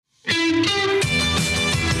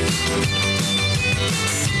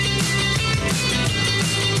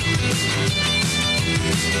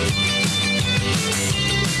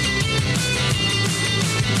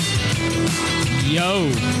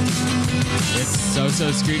So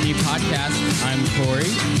Scrutiny Podcast. I'm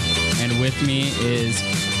Corey, and with me is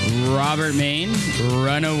Robert Main,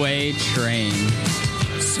 Runaway Train.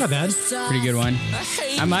 Not bad. Pretty good one.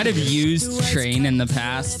 I might have used train in the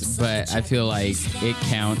past, but I feel like it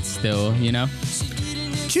counts still, you know?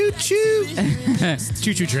 Choo-choo.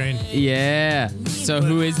 Choo-choo train. Yeah. So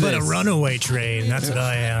who is this? But a runaway train. That's what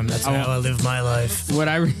I am. That's how I live my life. What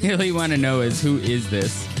I really want to know is who is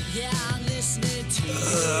this?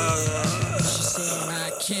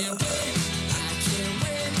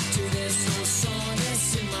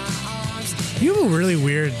 You have a really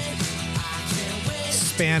weird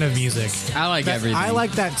span of music. I like everything. I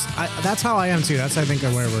like that. That's how I am too. That's I think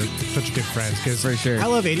where we're such good friends. Because for sure, I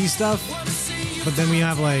love 80s stuff, but then we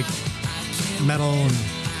have like metal and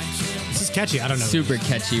this is catchy. I don't know. Super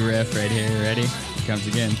catchy riff right here. Ready? It comes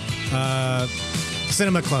again.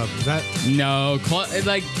 Cinema Club. Is that? No.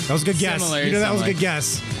 Like that was a good guess. Similar, you know that was a good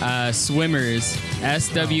guess. Swimmers.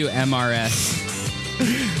 SWMRS.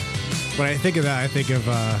 When I think of that, I think of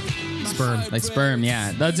sperm. Like sperm,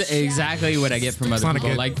 yeah. That's exactly what I get from other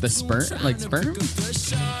people. Like the sperm? Like sperm?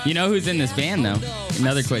 You know who's in this band, though?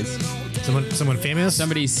 Another quiz. Someone famous?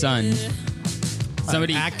 Somebody's son.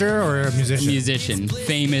 Somebody actor or a musician? Musician.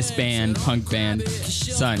 Famous band, punk band.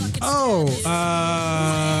 Son. Oh,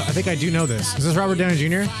 I think I do know this. Is this Robert Downey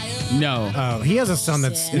Jr.? No. Oh, he has a son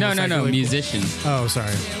that's... No, musician. Oh,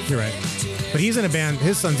 sorry. You're right. But he's in a band.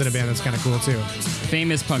 His son's in a band that's kind of cool, too.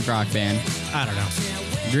 Famous punk rock band. I don't know.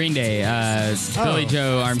 Green Day. Billy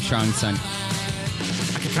Joe Armstrong's son.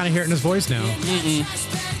 I can kind of hear it in his voice now.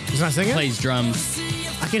 He's not singing? Plays drums.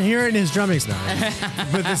 I can hear it in his drummings now.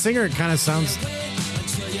 But the singer kind of sounds...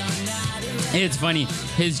 It's funny.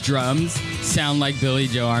 His drums sound like Billy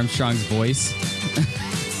Joe Armstrong's voice.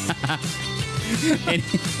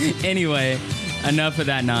 Anyway, enough of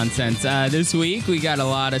that nonsense. This week, we got a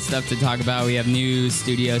lot of stuff to talk about. We have new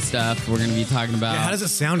studio stuff we're going to be talking about. Yeah, how does it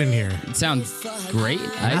sound in here? It sounds great,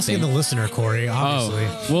 I'm asking the listener, Corey,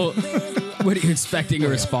 obviously. Oh, well, what are you expecting, a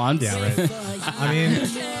response? Yeah, right. I mean,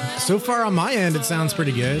 so far on my end, it sounds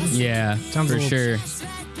pretty good. Yeah, sounds for sure.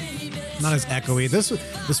 Not as echoey.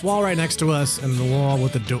 This wall right next to us and the wall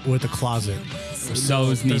with the closet.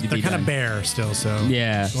 Those need to be They're kind done. of bare still, so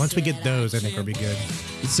yeah. Once we get those, I think we'll be good.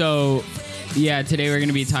 So, yeah, today we're going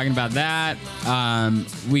to be talking about that.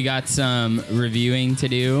 We got some reviewing to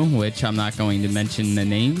do, which I'm not going to mention the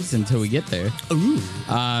names until we get there. Ooh.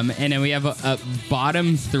 And then we have a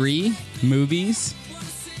bottom 3 movies.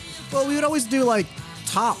 Well, we would always do like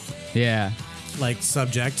top. Yeah. Like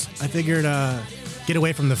subject. I figured get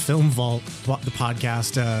away from the film vault, the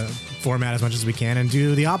podcast format as much as we can, and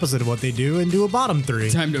do the opposite of what they do and do a bottom 3.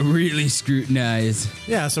 Time to really scrutinize.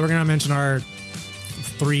 Yeah, so we're gonna mention our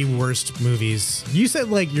 3 worst movies. You said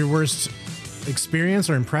like your worst experience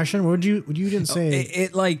or impression. What you didn't say?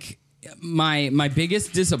 It like my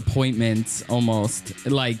biggest disappointments almost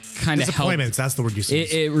like kind of disappointments. That's the word you said.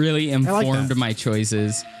 It really informed like my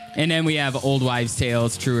choices. And then we have Old Wives'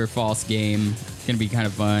 Tales, True or False Game. It's going to be kind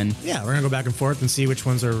of fun. Yeah, we're going to go back and forth and see which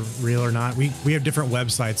ones are real or not. We have different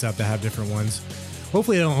websites up that have different ones.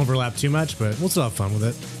 Hopefully they don't overlap too much, but we'll still have fun with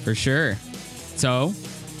it. For sure. So,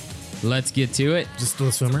 let's get to it. Just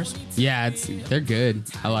the swimmers? Yeah, they're good.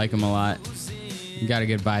 I like them a lot. You got a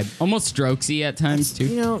good vibe. Almost Strokesy at times, too.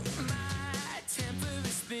 You know,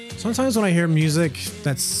 sometimes when I hear music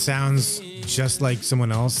that sounds just like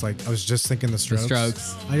someone else, like I was just thinking the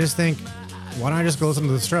Strokes. I just think, why don't I just go listen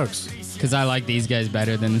to the Strokes? Because I like these guys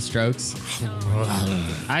better than the Strokes.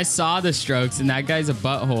 I saw the Strokes, and that guy's a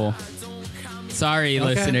butthole. Sorry,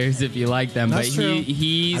 listeners, if you like them, That's but true.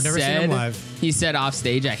 he I've never seen him live. He said off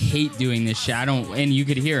stage, "I hate doing this shit. And you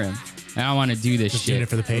could hear him. I don't want to do this Just shit doing it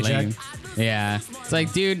for the paycheck. Lame. Yeah, it's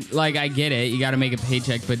like, dude, like I get it. You got to make a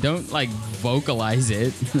paycheck, but don't like vocalize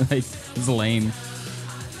it. Like it's lame.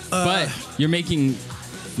 But you're making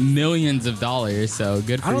millions of dollars, so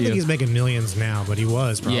good for you. I don't think he's making millions now, but he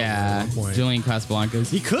was probably at one point. Julian Casablancas.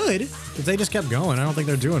 He could, if they just kept going. I don't think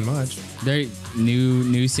they're doing much. Their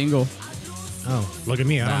new single. Oh, look at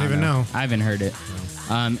me. I don't even know. I haven't heard it.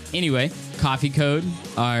 Anyway, Coffee Code,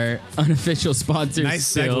 our unofficial sponsor. Nice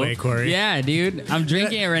still. Segue, Corey. Yeah, dude. I'm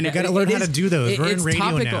drinking it right now. You got to learn how to do those. We're in radio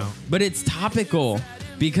topical, now. But it's topical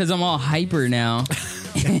because I'm all hyper now.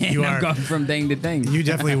 You are. I'm going from thing to thing. You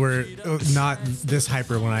definitely were not this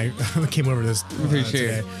hyper when I came over this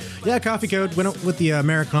today. Yeah, Coffee Code went up with the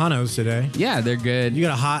Americanos today. Yeah, they're good. You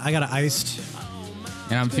got a hot, I got an iced.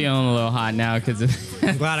 And I'm feeling a little hot now because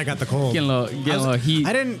I'm glad I got the cold. Getting a little heat.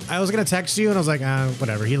 I was gonna text you and I was like,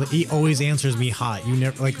 whatever. He always answers me hot. You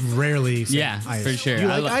never rarely say iced. for sure. You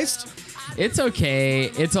like iced? It's okay.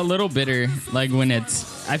 It's a little bitter. Like when I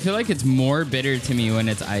feel like it's more bitter to me when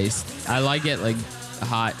it's iced. I like it like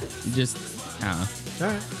hot. Just, I don't know.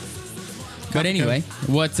 All right. But anyway,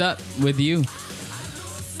 what's up with you?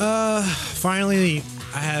 Finally,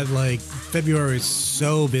 I had like February was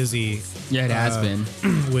so busy. Yeah, it has been.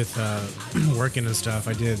 With working and stuff.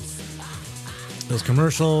 I did those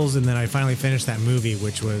commercials, and then I finally finished that movie,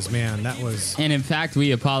 which was, man, that was... And in fact,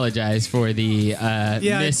 we apologize for the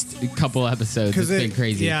missed couple episodes. It's been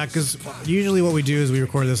crazy. Yeah, because usually what we do is we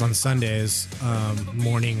record this on Sundays,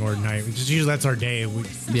 morning or night. Usually that's our day we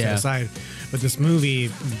set aside. But this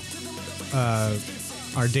movie,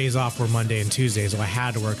 our days off were Monday and Tuesday, so I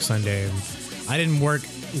had to work Sunday. And I didn't work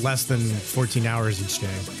less than 14 hours each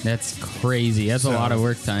day. That's crazy. That's a lot of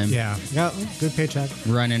work time. Yeah, good paycheck.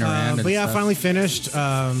 Running around. But yeah, I finally finished.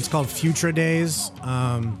 It's called Future Days.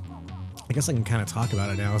 I guess I can kind of talk about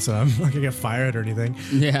it now, so I'm not gonna get fired or anything.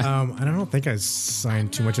 Yeah. I don't think I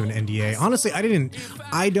signed too much of an NDA. Honestly,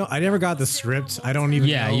 I never got the script. I don't even.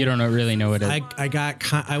 Yeah, know. you don't really know what it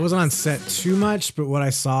is. I wasn't on set too much, but what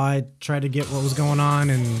I saw, I tried to get what was going on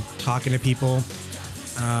and talking to people.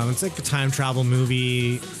 It's like a time travel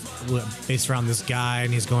movie based around this guy,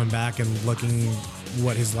 and he's going back and looking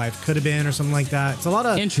what his life could have been or something like that. It's a lot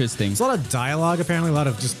of interesting. It's a lot of dialogue, apparently, a lot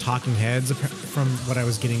of just talking heads from what I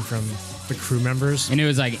was getting from the crew members. And it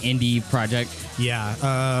was like indie project. Yeah,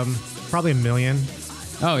 probably $1 million.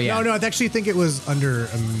 Oh yeah. No, I actually think it was under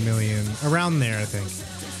 $1 million, around there, I think,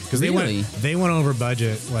 because they went over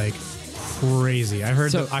budget like crazy. I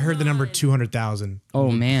heard the number 200,000.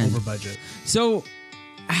 Oh man, over budget. So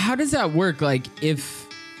how does that work? Like if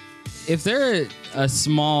they're a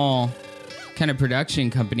small kind of production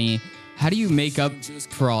company, how do you make up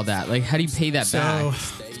for all that? Like, how do you pay that back?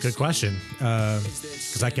 Good question.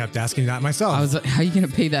 Because I kept asking that myself. I was like, how are you going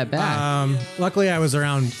to pay that back? Luckily, I was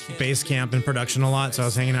around base camp and production a lot, so I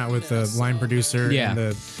was hanging out with the line producer and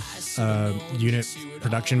the unit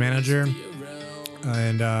production manager,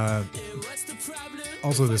 and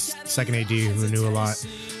also this second AD who knew a lot.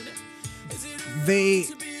 They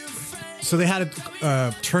had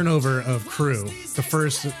a turnover of crew.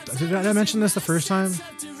 Did I mention this the first time?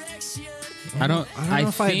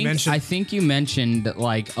 I think you mentioned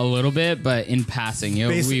like a little bit, but in passing.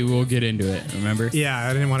 We will get into it. Remember? Yeah,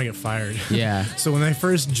 I didn't want to get fired. Yeah. So when I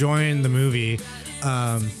first joined the movie,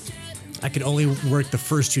 I could only work the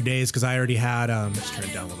first 2 days because I already had. Let's turn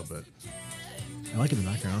it down a little bit. I like it in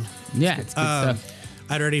the background. Yeah, it's good stuff.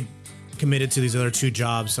 I'd already committed to these other 2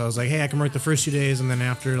 jobs, so I was like, hey, I can work the first 2 days, and then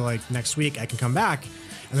after like next week I can come back.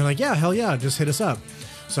 And they're like, yeah, hell yeah, just hit us up.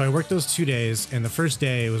 So I worked those 2 days, and the first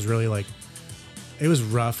day was really like, it was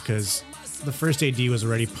rough because the first AD was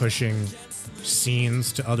already pushing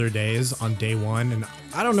scenes to other days on day one, and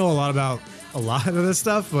I don't know a lot about a lot of this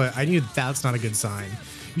stuff, but I knew that's not a good sign.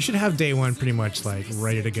 You should have day one pretty much like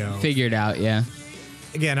ready to go, figured out. Yeah.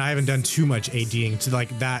 Again, I haven't done too much ADing to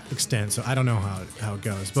like that extent, so I don't know how it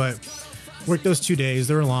goes, but worked those 2 days.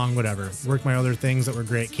 They were long, whatever. Worked my other things that were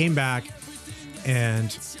great. Came back, and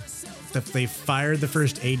they fired the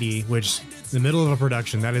first AD, which in the middle of a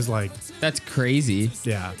production, that is like... That's crazy.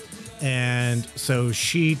 Yeah. And so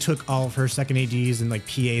she took all of her second ADs and like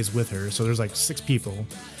PAs with her. So there's like 6 people.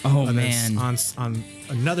 Oh, and man. On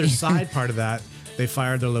another side part of that, they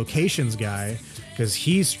fired their locations guy because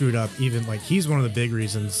he screwed up. Even like he's one of the big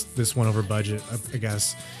reasons this went over budget, I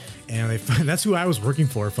guess. And that's who I was working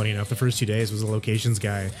for, funny enough. The first 2 days was the locations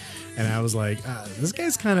guy. And I was like, this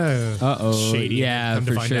guy's kind of shady. Yeah, Come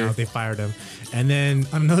to find out, they fired him. And then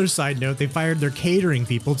on another side note, they fired their catering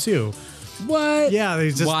people too. What? Yeah.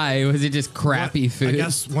 Why? Was it just crappy food? I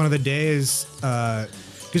guess one of the days, because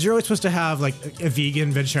you're always supposed to have like a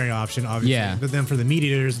vegan, vegetarian option, obviously. Yeah. But then for the meat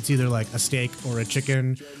eaters, it's either like a steak or a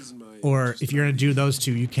chicken. Or if you're going to do those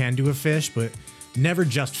two, you can do a fish, but never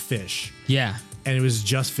just fish. Yeah. And it was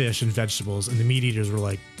just fish and vegetables, and the meat eaters were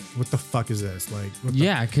like, "What the fuck is this?" Like,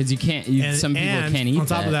 because you can't. Some people can't eat. On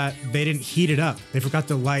top of that, they didn't heat it up. They forgot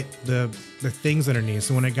to light the things underneath.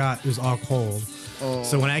 So when it was all cold. Oh.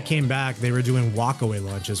 So when I came back, they were doing walkaway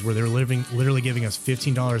lunches where they were literally giving us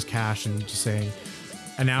 $15 cash and just saying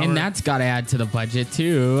an hour. And that's got to add to the budget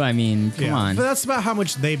too. I mean, come on. But that's about how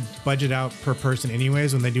much they budget out per person,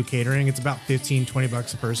 anyways. When they do catering, it's about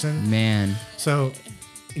 $15-20 a person. Man. So.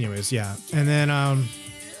 Anyways, yeah, and then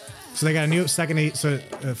so they got a new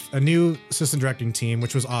a new assistant directing team,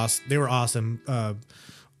 which was awesome. They were awesome. A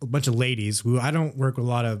bunch of ladies who I don't work with a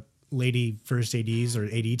lot of lady first ADs or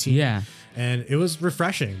AD team. Yeah, and it was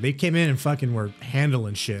refreshing. They came in and fucking were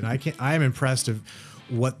handling shit. I am impressed of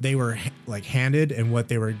what they were like handed and what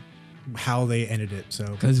they were how they ended it. So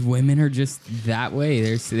Because women are just that way.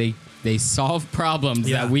 They solve problems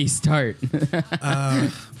Yeah. that we start.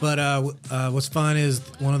 But what's fun is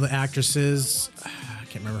one of the actresses, I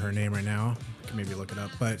can't remember her name right now. I can maybe look it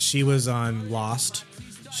up. But she was on Lost.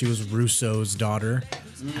 She was Russo's daughter,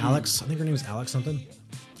 Alex. I think her name was Alex something.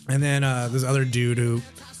 And then this other dude who,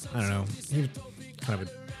 I don't know, he was kind of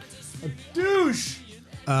a douche.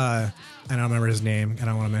 I don't remember his name. I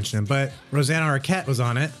don't want to mention him. But Rosanna Arquette was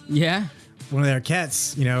on it. Yeah. One of the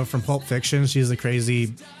Arquettes, from Pulp Fiction. She's the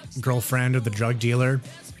crazy girlfriend of the drug dealer.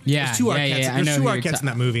 Yeah. There's two Arquettes. Yeah. I There's know two who you're Arquettes in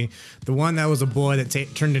that movie. The one that was a boy that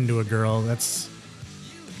turned into a girl. I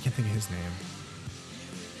can't think of his name.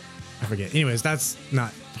 I forget. Anyways, that's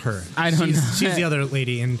not her. I don't know. She's the other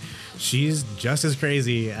lady, and she's just as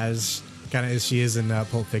crazy as she is in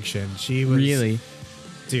Pulp Fiction. She was Really?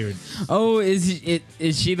 dude. Oh, is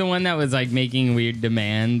she the one that was like making weird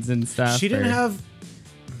demands and stuff? She didn't have.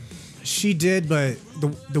 She did, but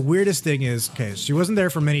the weirdest thing is, okay, she wasn't there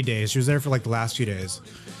for many days. She was there for like the last few days.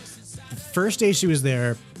 The first day she was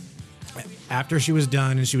there, after she was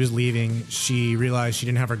done and she was leaving, she realized she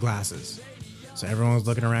didn't have her glasses. So everyone was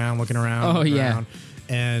looking around. Oh, looking yeah. around,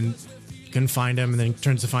 and couldn't find them. And then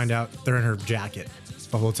turns to find out they're in her jacket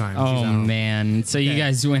the whole time. She's Oh out. man! So you Okay,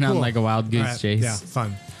 guys went on cool. like a wild goose All right, chase. Yeah,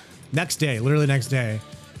 fun. Literally next day,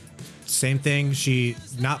 same thing.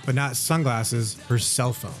 Not sunglasses, her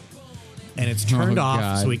cell phone. And it's turned off,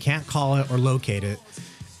 God. so we can't call it or locate it.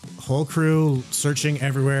 Whole crew searching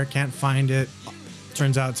everywhere, can't find it.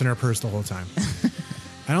 Turns out it's in her purse the whole time.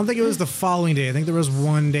 I don't think it was the following day. I think there was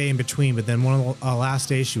one day in between, but then one of the last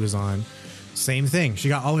days she was on, same thing. She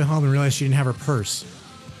got all the way home and realized she didn't have her purse.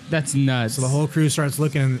 That's nuts. So the whole crew starts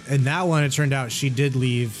looking, and that one, it turned out she did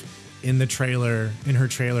leave in her trailer,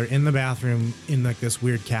 in the bathroom, in like this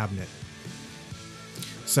weird cabinet.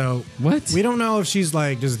 So What? we don't know if she's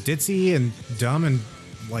like just ditzy and dumb and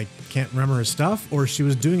like can't remember her stuff, or she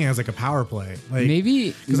was doing it as like a power play. Like,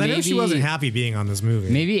 Maybe because I know she wasn't happy being on this movie.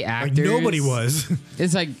 Maybe like actors. nobody was.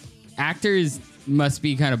 It's like actors must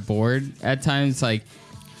be kind of bored at times. Like,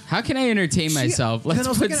 how can I entertain myself? And then Let's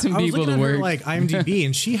I was put looking some I was people looking to at her, work. like IMDb,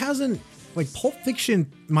 and she hasn't like Pulp Fiction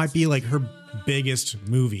might be like her biggest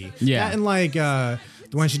movie. Yeah. That and like the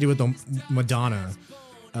one she did with the Madonna,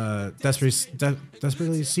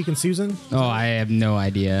 Desperately Seeking Susan. Oh, I have no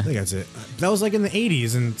idea. I think that's it. That was like in the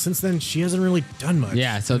 80s, and since then she hasn't really done much.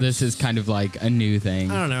 Yeah, so this is kind of like a new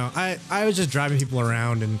thing. I don't know. I was just driving people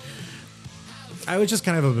around, and I was just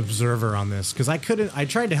kind of an observer on this because I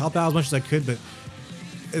tried to help out as much as I could, but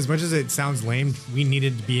as much as it sounds lame, we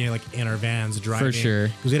needed to be like in our vans driving. For sure.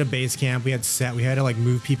 Because we had a base camp, we had set, we had to like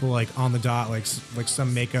move people like on the dot, like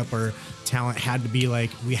some makeup or talent had to be like,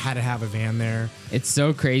 we had to have a van there. It's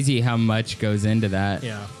so crazy how much goes into that.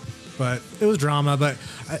 Yeah. But it was drama,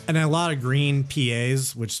 and a lot of green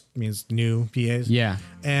PAs, which means new PAs. Yeah.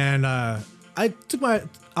 And I took my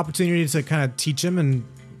opportunity to kind of teach him and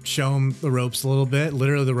show him the ropes a little bit,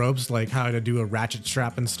 literally the ropes, like how to do a ratchet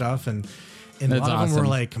strap and stuff. And a That's lot of them awesome. were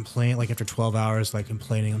like complaining, like after 12 hours, like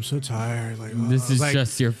complaining, I'm so tired. Like, oh. This I is was like,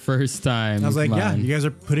 just your first time. I was like, Come yeah, on. you guys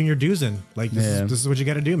are putting your dues in. Like, Yeah. this is what you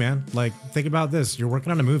got to do, man. Like, think about this. You're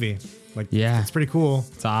working on a movie. Like, Yeah. it's pretty cool.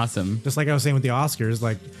 It's awesome. Just like I was saying with the Oscars,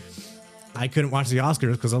 like, I couldn't watch the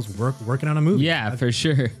Oscars because I was working on a movie. Yeah, for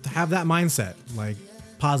sure. To have that mindset, like,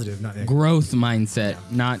 positive, not negative. Growth mindset,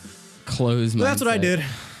 not closed mindset. But that's what I did.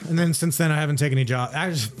 And then since then, I haven't taken any job.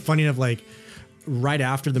 Actually, funny enough, like right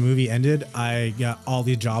after the movie ended, I got all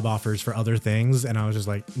these job offers for other things, and I was just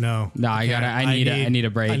like, no, No, I can't. need a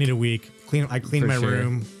break. I need a week. I cleaned For my sure.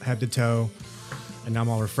 room head to toe, and now I'm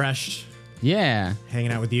all refreshed, Yeah.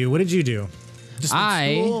 hanging out with you. What did you do? Just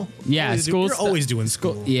school? School. You're always doing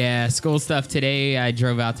school. Yeah, school stuff. Today I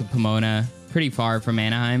drove out to Pomona, pretty far from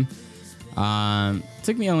Anaheim.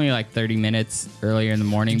 Took me only like 30 minutes earlier in the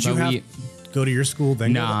morning. Did you but go to your school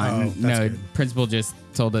then? no, that's good. principal just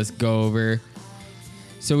told us go over.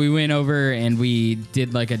 So we went over and we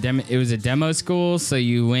did like a demo. It was a demo school, so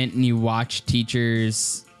you went and you watched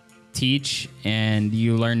teachers teach, and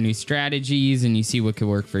you learn new strategies, and you see what could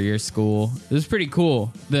work for your school. It was pretty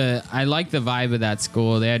cool. I like the vibe of that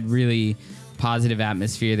school. They had really positive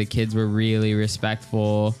atmosphere. The kids were really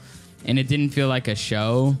respectful, and it didn't feel like a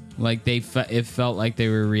show. Like it felt like they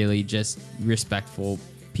were really just respectful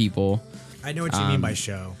people. I know what you mean by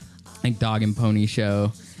show. Like dog and pony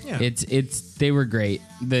show. Yeah. They were great.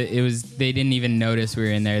 They didn't even notice we were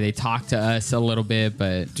in there. They talked to us a little bit,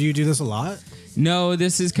 but Do you do this a lot? no,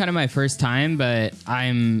 this is kind of my first time, but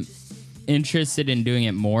I'm interested in doing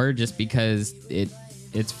it more just because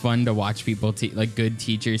it's fun to watch people like good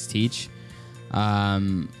teachers teach.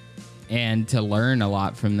 And and to learn a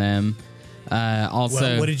lot from them. Also,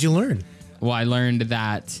 Well, what did you learn? Well, I learned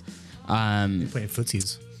that Playing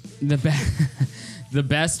footsies. the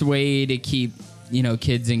best way to keep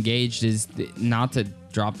kids engaged is not to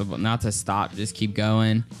drop the ball, not to stop, just keep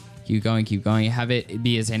going. Have it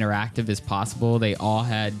be as interactive as possible. They all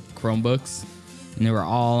had Chromebooks, and they were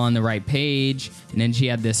all on the right page. And then she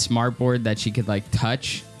had this smart board that she could like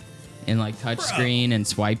touch and like touch screen and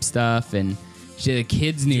swipe stuff, and the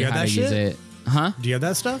kids knew how to use it. Huh? Do you have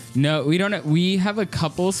that stuff? No, we don't. We have a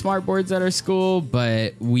couple smart boards at our school,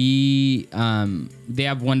 but they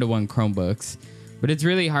have one-to-one Chromebooks. But it's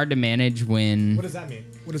really hard to manage when. What does that mean?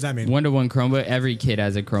 What does that mean? One-to-one Chromebook. Every kid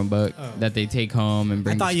has a Chromebook that they take home and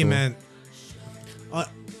bring. I thought to you school. meant.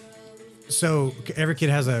 So every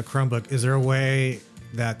kid has a Chromebook. Is there a way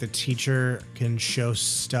that the teacher can show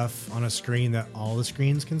stuff on a screen that all the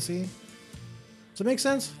screens can see? Does that make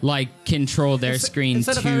sense? Like control their screen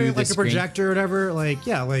Instead to of having like the a projector or whatever,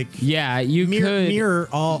 Yeah, you could mirror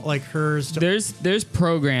all like hers. There's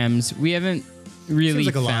programs. We haven't really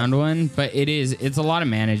like a lot. found one, but it's a lot of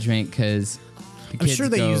management because I'm sure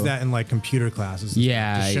they use that in like computer classes.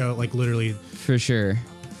 Yeah, to show like literally for sure.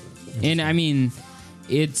 And I mean,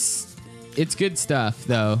 it's good stuff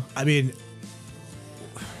though. I mean,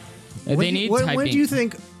 They need typing. when do you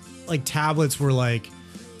think like tablets were like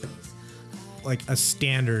a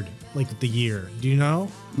standard, like the year? Do you know?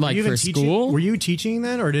 Like were you even for teaching? school? Were you teaching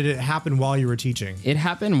then, or did it happen while you were teaching? It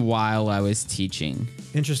happened while I was teaching.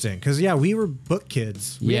 Interesting, because we were book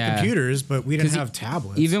kids. We had computers, but we didn't have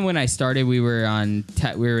tablets. Even when I started, we were on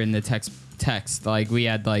we were in the text. Like we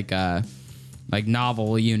had like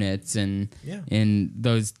novel units and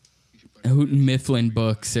those Houghton Mifflin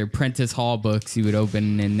books or Prentice Hall books you would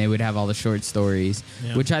open, and they would have all the short stories,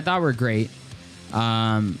 which I thought were great.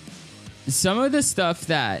 Some of the stuff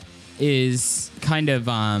that is kind of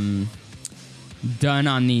done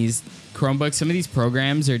on these Chromebooks, some of these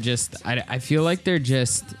programs are just, I feel like they're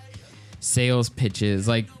just sales pitches.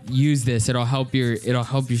 Like, use this, it'll help your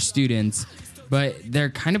students, but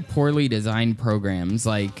they're kind of poorly designed programs.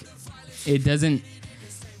 Like, it doesn't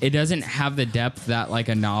have the depth that like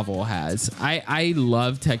a novel has. I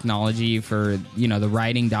love technology for the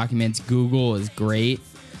writing documents. Google is great.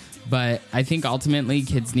 But I think ultimately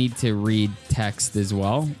kids need to read text as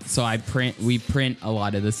well. So we print a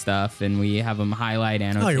lot of the stuff and we have them highlight,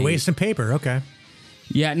 annotate. Oh, you're wasting paper. Okay.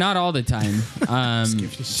 Yeah, not all the time.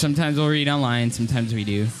 Sometimes we'll read online, sometimes we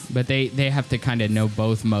do. But they have to kind of know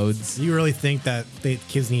both modes. You really think that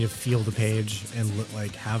kids need to feel the page and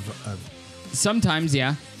have a... Sometimes,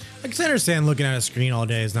 yeah. I can understand looking at a screen all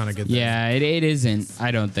day is not a good thing. Yeah, it isn't,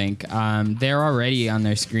 I don't think. They're already on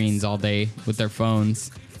their screens all day with their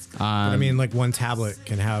phones. But I mean, like one tablet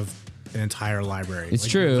can have an entire library. It's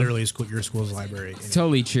true. Literally, your school's library.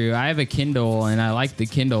 Totally true. I have a Kindle, and I like the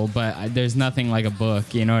Kindle, but there's nothing like a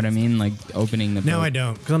book. You know what I mean? Like opening the book. No, I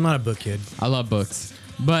don't, because I'm not a book kid. I love books,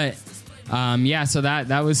 but yeah. So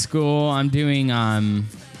that was school. I'm doing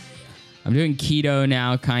keto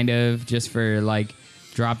now, kind of just for like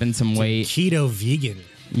dropping some weight. Keto vegan.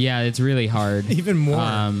 Yeah, it's really hard. Even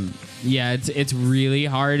more. Yeah, it's really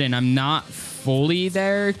hard, and I'm not fully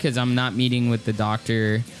there because I'm not meeting with the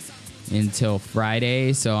doctor until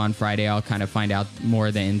Friday. So on Friday, I'll kind of find out more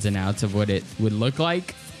of the ins and outs of what it would look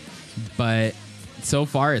like. But so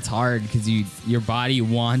far, it's hard because your body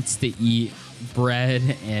wants to eat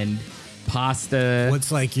bread and pasta.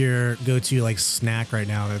 What's like your go-to like snack right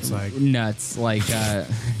now? That's like nuts. Like I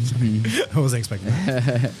wasn't expecting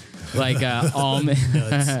that. Like almond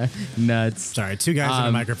nuts. Sorry, two guys in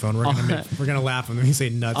a microphone. We're gonna laugh when we say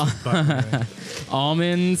nuts.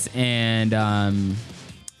 Almonds and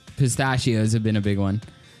pistachios have been a big one.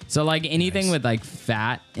 So like anything with like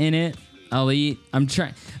fat in it, I'll eat.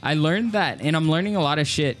 I learned that, and I'm learning a lot of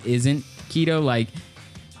shit isn't keto. Like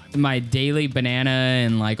my daily banana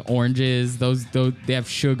and like oranges, those they have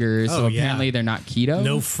sugar, so apparently they're not keto.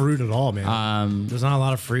 No fruit at all, man. There's not a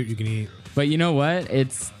lot of fruit you can eat. But you know what?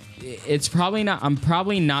 It's probably not. I'm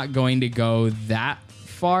probably not going to go that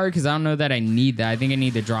far because I don't know that I need that. I think I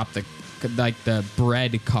need to drop the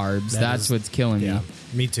bread carbs. That's what's killing me.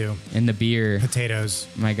 Me too. And the beer. Potatoes.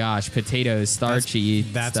 My gosh, potatoes, starchy.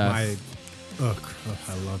 That's stuff. my.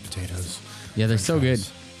 I love potatoes. Yeah, they're so good.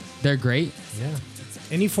 They're great. Yeah.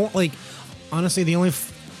 Any form, like honestly, I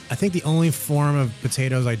think the only form of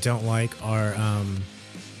potatoes I don't like are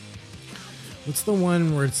what's the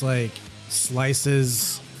one where it's like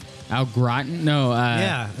slices. Au gratin? No.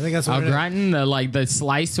 Yeah, I think that's what au gratin. The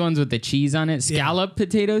sliced ones with the cheese on it. Scallop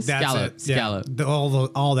potatoes. That's Scallop.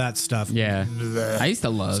 All that stuff. Yeah. I used to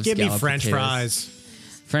love. Just give me French potatoes. fries.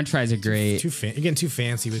 French fries are great. You're getting too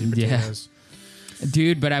fancy with your potatoes.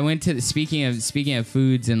 Dude, but I went to speaking of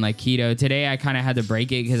foods and like keto today. I kind of had to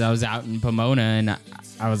break it because I was out in Pomona and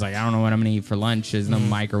I was like, I don't know what I'm gonna eat for lunch. There's no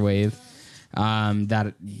microwave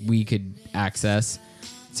that we could access.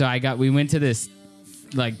 So we went to this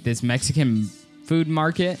Mexican food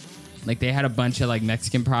market. Like they had a bunch of like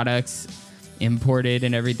Mexican products imported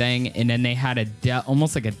and everything, and then they had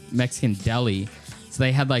almost like a Mexican deli. So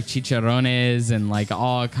they had like chicharrones and like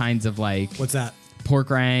all kinds of like what's that? Pork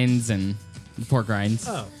rinds and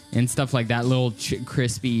stuff like that, little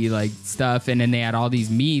crispy like stuff, and then they had all these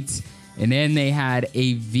meats, and then they had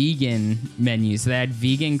a vegan menu. So they had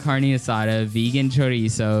vegan carne asada, vegan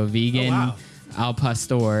chorizo, vegan al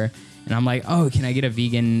pastor, and I'm like, oh, can I get a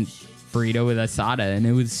vegan burrito with asada? And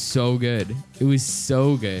it was so good. It was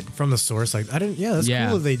so good from the source. Like I didn't. Yeah, that's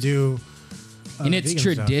cool that they do. And it's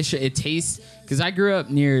tradition. It tastes. Because I grew up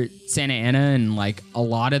near Santa Ana, and like a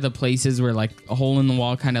lot of the places were like a hole in the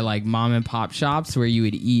wall kind of like mom and pop shops where you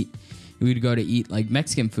would go to eat like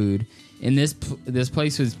Mexican food. And this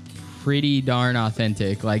place was pretty darn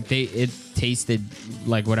authentic. Like it tasted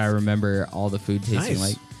like what I remember all the food tasting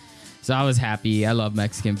like. So I was happy. I love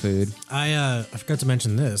Mexican food. I forgot to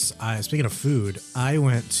mention this. Speaking of food, I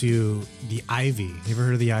went to the Ivy. You ever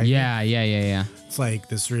heard of the Ivy? Yeah. It's like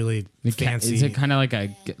this really fancy. Is it kind of like a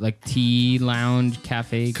tea lounge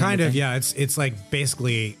cafe? Kind of, yeah. It's like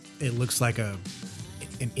basically it looks like an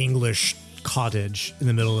English cottage in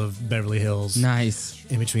the middle of Beverly Hills. Nice.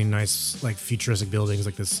 In between nice like futuristic buildings,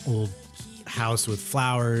 like this old house with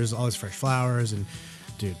flowers, all these fresh flowers, and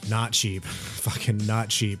dude, not cheap. Fucking not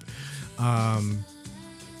cheap.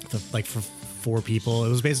 Like for 4 people, it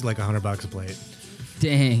was basically like $100 a plate.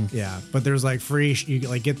 Dang. Yeah, but there's like free. You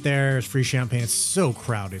like get there. It's free champagne. It's so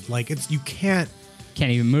crowded. Like you can't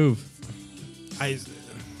even move.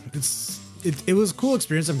 It was a cool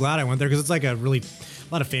experience. I'm glad I went there because it's like a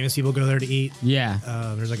lot of famous people go there to eat. Yeah.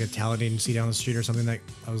 There's like a Italian agency down the street or something that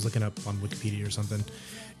I was looking up on Wikipedia or something.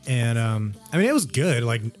 And I mean, it was good.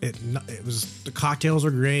 Like it was. The cocktails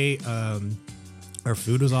were great. Our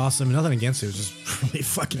food was awesome. Nothing against it. It was just really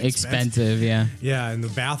fucking expensive. Yeah. Yeah, and the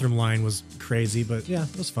bathroom line was crazy, but yeah,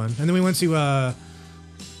 it was fun. And then we went to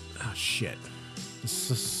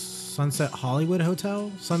Sunset Hollywood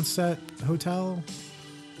Hotel. Sunset Hotel.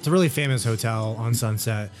 It's a really famous hotel on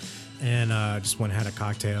Sunset. And just went and had a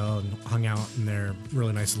cocktail and hung out in their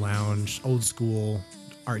really nice lounge, old school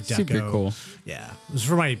Art Deco. Super cool. Yeah, it was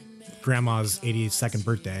for my grandma's 82nd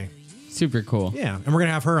birthday. Super cool. Yeah, and we're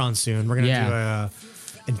gonna have her on soon. We're gonna do a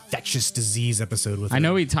infectious disease episode with her. I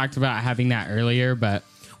know we talked about having that earlier, but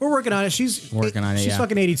we're working on it. She's working on it. She's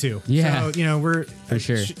fucking 82. Yeah, so we're for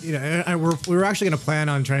sure. We were actually gonna plan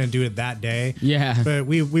on trying to do it that day. Yeah, but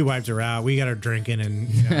we wiped her out. We got her drinking, and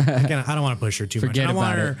again, I don't want to push her too much. I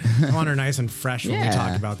want her nice and fresh when we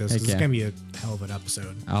talk about this. Because it's gonna be a hell of an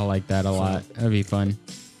episode. I like that a lot. That'd be fun.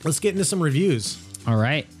 Let's get into some reviews. All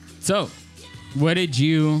right. So, what did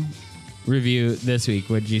you review this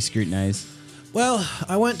week? What did you scrutinize? Well,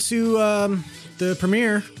 I went to the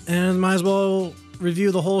premiere and might as well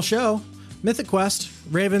review the whole show. Mythic Quest,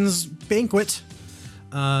 Raven's Banquet.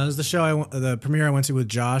 Is the show the premiere I went to with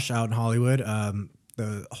Josh out in Hollywood.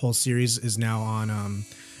 The whole series is now on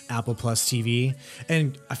Apple Plus TV,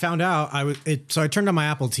 and I found out so I turned on my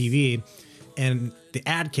Apple TV, and the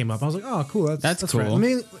ad came up. I was like, "Oh, cool! That's cool." Right. I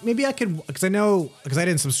mean, maybe I could because I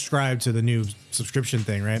didn't subscribe to the new subscription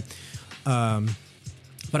thing, right?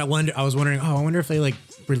 But I was wondering, I wonder if they like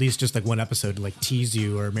release just like one episode to like tease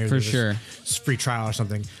you, or maybe for sure free trial or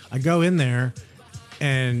something. I go in there,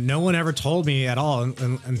 and no one ever told me at all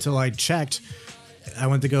until I checked. I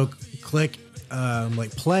went to go click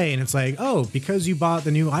like play, and it's like, oh, because you bought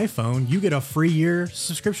the new iPhone, you get a free year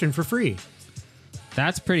subscription for free.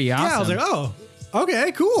 That's pretty awesome. Yeah, I was like, oh,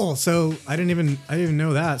 okay, cool. So I didn't even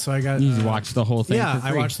know that. So I got you watched the whole thing. Yeah, for free.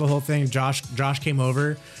 I watched the whole thing. Josh came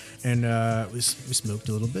over, and we smoked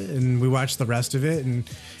a little bit, and we watched the rest of it, and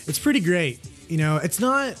it's pretty great. It's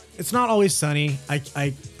not Always Sunny.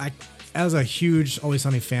 I as a huge Always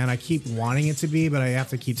Sunny fan, I keep wanting it to be, but I have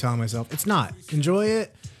to keep telling myself it's not. Enjoy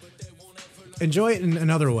it in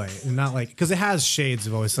another way, and not like, because it has shades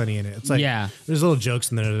of Always Sunny in it. It's like, there's little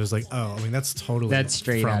jokes in there. There's like, oh, I mean, that's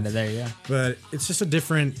straight out of there, yeah. But it's just a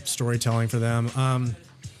different storytelling for them.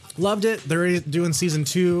 Loved it. They're doing season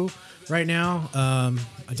 2 right now.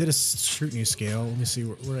 I did a scrutiny scale. Let me see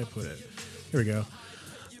where did I put it. Here we go.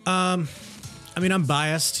 I mean, I'm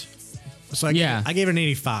biased, so I gave it an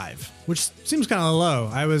 85, which seems kind of low.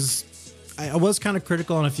 I was kind of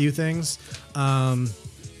critical on a few things.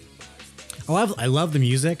 I love the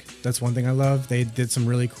music. That's one thing I love. They did some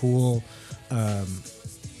really cool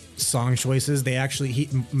song choices. They actually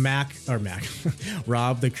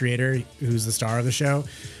Rob, the creator, who's the star of the show,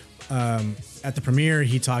 at the premiere,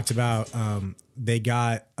 he talked about they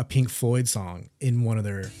got a Pink Floyd song in one of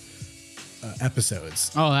their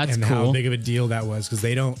episodes. Oh, that's and cool. how big of a deal that was, because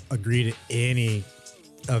they don't agree to any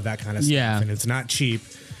of that kind of stuff. Yeah. And it's not cheap.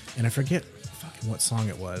 And I forget fucking what song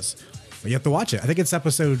it was. But you have to watch it. I think it's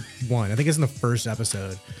episode 1. I think it's in the first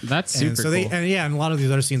episode. That's super and so cool. and a lot of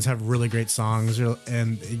these other scenes have really great songs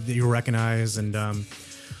and that you recognize. And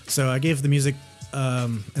so I gave the music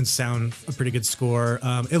and sound a pretty good score.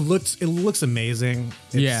 It looks amazing.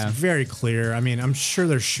 It's very clear. I mean, I'm sure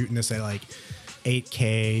they're shooting this at like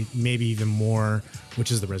 8K, maybe even more,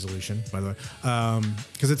 which is the resolution, by the way,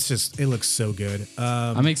 because it looks so good.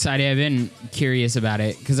 I'm excited. I've been curious about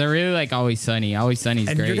it because I really like Always Sunny. Always Sunny's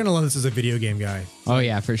and great. You're gonna love this as a video game guy. Oh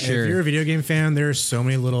yeah, for sure. If you're a video game fan, there are so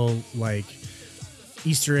many little like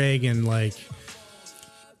Easter egg and like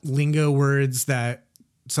lingo words that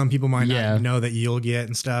some people might not know that you'll get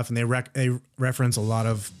and stuff, and they reference a lot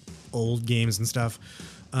of old games and stuff.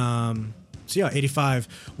 So yeah, 85.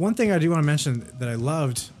 One thing I do want to mention that I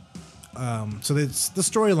loved, so it's the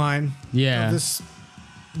storyline of this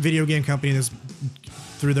video game company that's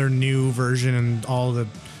through their new version and all the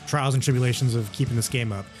trials and tribulations of keeping this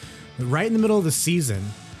game up. But right in the middle of the season,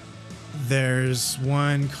 there's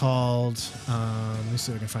one called, let me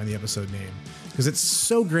see if I can find the episode name, because it's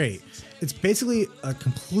so great. It's basically a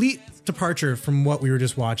complete departure from what we were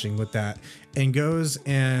just watching with that, and goes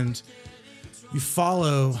and you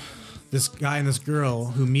follow this guy and this girl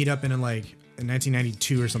who meet up in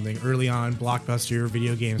 1992 or something, early on Blockbuster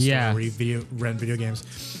video game store where you rent video games,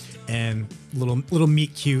 and little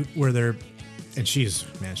meet cute where they're, and she's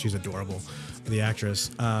adorable, the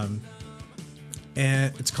actress. And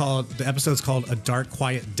the episode's called A Dark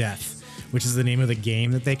Quiet Death, which is the name of the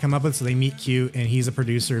game that they come up with. So they meet cute, and he's a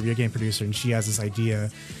video game producer, and she has this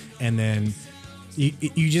idea, and then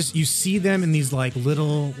you see them in these like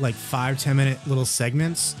little 5-10 minute little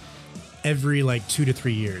segments every 2 to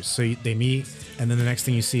 3 years. So they meet, and then the next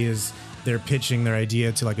thing you see is they're pitching their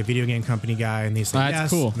idea to like a video game company guy, and they say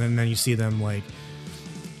yes. Cool. And then you see them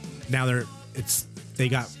now they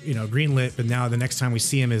got greenlit, but now the next time we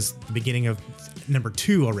see him is the beginning of number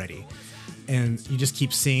 2 already, and you just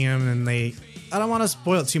keep seeing him. And I don't want to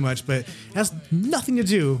spoil it too much, but it has nothing to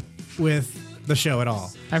do with the show at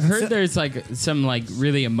all. I've heard there's some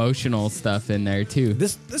really emotional stuff in there too.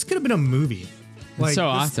 This could have been a movie. So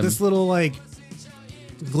awesome. This little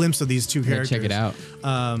glimpse of these two characters. Check it out.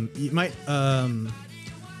 You might the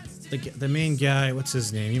main guy, what's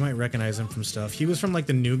his name? You might recognize him from stuff. He was from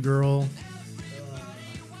the New Girl.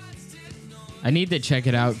 I need to check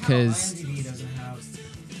it out because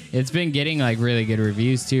it's been getting really good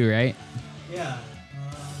reviews too, right? Yeah.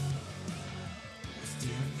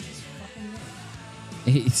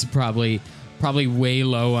 He's probably way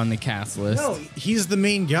low on the cast list. No, he's the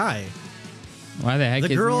main guy. Why the heck is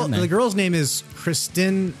he in there? The girl's name is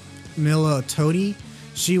Kristen Milototi.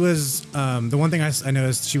 She was the one thing I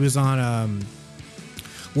noticed. She was on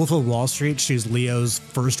Wolf of Wall Street. She's Leo's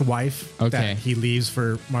first wife. Okay. That he leaves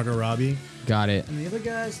for Margot Robbie. Got it. And the other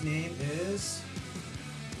guy's name is.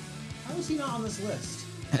 How is he not on this list?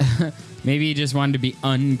 Maybe he just wanted to be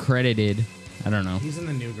uncredited. I don't know. He's in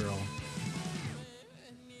the New Girl.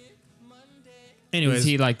 Anyways, is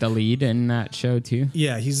he the lead in that show too?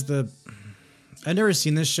 Yeah, he's the. I've never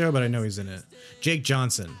seen this show, but I know he's in it. Jake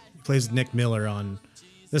Johnson plays Nick Miller on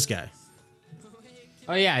this guy.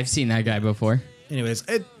 Oh yeah, I've seen that guy before. Anyways,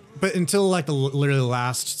 but until literally the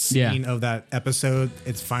last scene of that episode,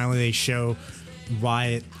 it's finally they show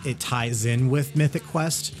why it ties in with Mythic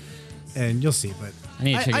Quest, and you'll see. But I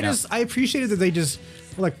need to check it out. I appreciated that they just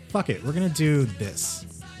were fuck it, we're gonna do this,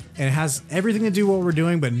 and it has everything to do what we're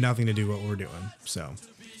doing, but nothing to do what we're doing. So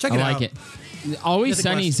check it out. I like it. Always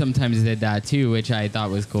Sunny sometimes did that too, which I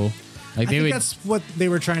thought was cool. I think that's what they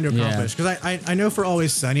were trying to accomplish. Because I know for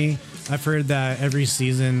Always Sunny, I've heard that every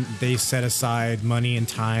season they set aside money and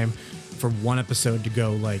time for one episode to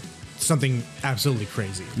go something absolutely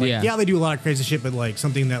crazy. Yeah, they do a lot of crazy shit, but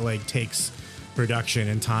something that takes production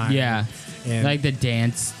and time. Yeah, and the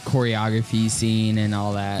dance choreography scene and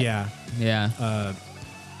all that. Yeah.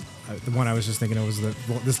 The one I was just thinking of was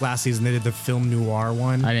this last season. They did the film noir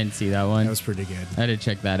one. I didn't see that one. That was pretty good. I had to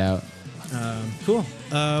check that out. Cool.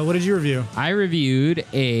 What did you review? I reviewed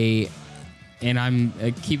and I'm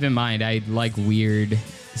keep in mind I like weird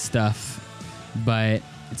stuff, but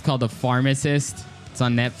it's called The Pharmacist. It's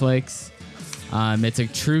on Netflix. It's a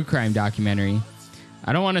true crime documentary.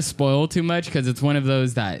 I don't want to spoil too much because it's one of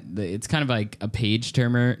those that it's kind of like a page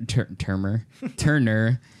turner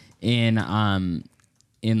in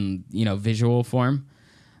in visual form.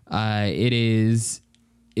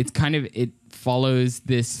 It follows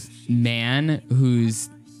this man whose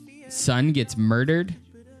son gets murdered.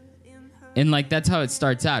 And like that's how it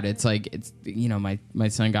starts out. It's like my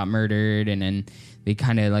son got murdered, and then they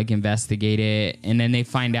kind of like investigate it, and then they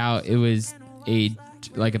find out it was a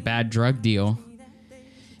bad drug deal,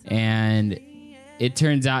 and it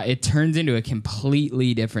turns into a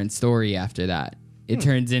completely different story after that. It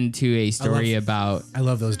turns into a story about. I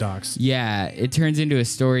love those docs. Yeah, it turns into a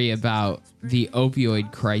story about the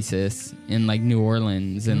opioid crisis in like New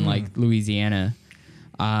Orleans and like Louisiana.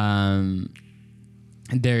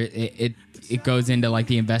 It goes into like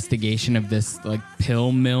the investigation of this like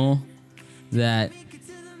pill mill that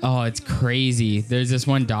it's crazy. There's this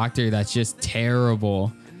one doctor that's just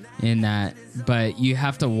terrible in that, but you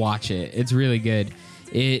have to watch it. It's really good.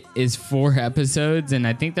 It is 4 episodes, and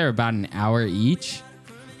I think they're about an hour each.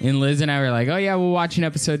 And Liz and I were like, oh yeah, we'll watch an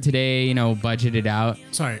episode today, budget it out.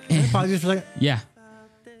 Sorry, can I pause you for a second? Yeah.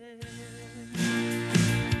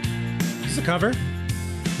 Is this a cover?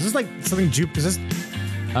 Is this like something Is this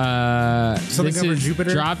something this over is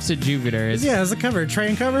Jupiter? Drops of Jupiter. It's it's a cover.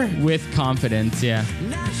 Train cover? with confidence, yeah.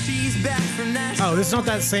 Oh, this is not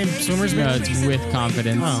that same Swimmers No, band? it's with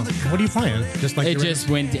confidence. Oh, what are you playing? Just like It just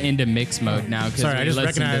went into mix mode now because Sorry, we I just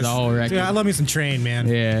listened recognized. to the whole record. Dude, I love me some Train, man.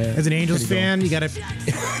 Yeah, As an Angels pretty cool. fan, you gotta.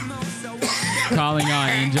 Calling on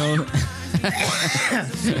Angel.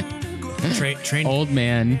 Train Old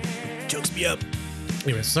man. chokes me up.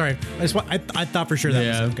 Anyways, sorry. I thought for sure that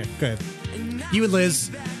Yeah. was okay. Good. You and Liz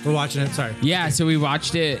were watching it. Sorry. Yeah, so we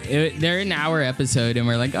watched it. They're an hour episode, and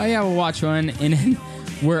we're like, oh yeah, we'll watch one. And then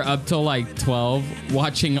we're up till like 12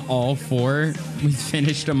 watching all 4. We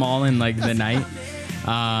finished them all in like the night.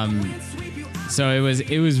 So it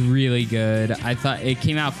was really good. I thought it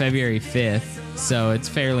came out February 5th, so it's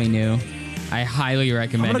fairly new. I highly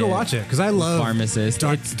recommend it. I'm gonna go watch it because I love Pharmacist.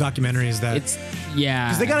 documentaries that. It's yeah.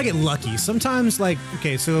 Because they gotta get lucky. Sometimes, like,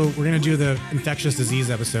 okay, so we're gonna do the infectious disease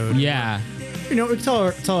episode. Yeah, We tell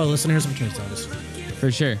our listeners. I'm trying to tell this.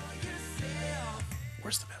 for sure.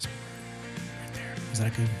 Where's the best? Right there. Is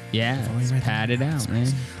that good? Yeah, Volume right pat there? it out,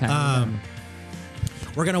 man. Pat it out.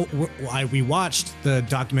 We watched the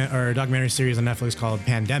documentary series on Netflix called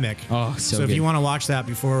Pandemic. Oh, so if good. you want to watch that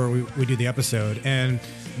before we do the episode, and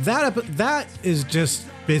that is just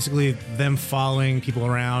basically them following people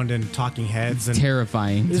around and talking heads, and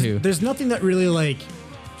Terrifying too. there's nothing that really like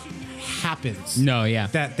happens No, yeah.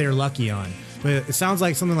 that they're lucky on, but it sounds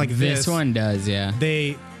like something like This one does, yeah.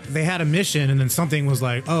 they had a mission, and then something was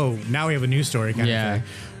like, oh, now we have a news story kind Yeah. of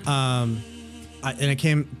thing. And it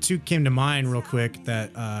came to mind real quick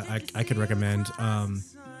that I could recommend.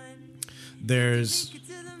 There's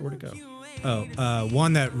where'd it go? Oh,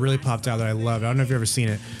 one that really popped out that I loved. I don't know if you've ever seen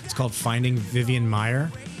it. It's called Finding Vivian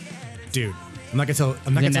Meyer. Dude, I'm not gonna tell you.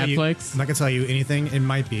 Netflix? I'm not gonna tell you anything. It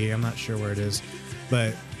might be. I'm not sure where it is,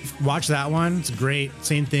 but watch that one. It's great.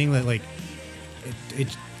 Same thing. That like it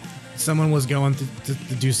someone was going to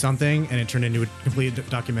do something, and it turned into a complete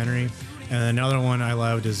documentary. And another one I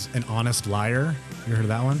loved is An Honest Liar. You heard of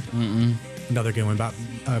that one? Mm-mm. Another good one about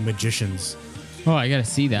magicians. Oh, I gotta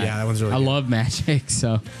see that. Yeah, that one's really I good. love magic,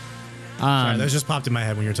 so. Sorry, that just popped in my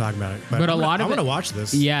head when you were talking about it. But a lot of I'm it- gonna watch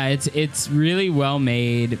this. Yeah, it's really well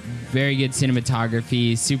made, very good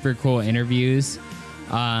cinematography, super cool interviews.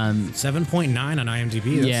 7.9 on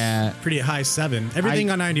IMDb. That's Yeah. pretty high 7.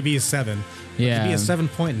 Everything on IMDb is 7. Yeah. IMDb is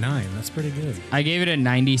 7.9. That's pretty good. I gave it a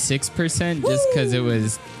 96% just because it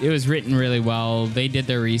was written really well. They did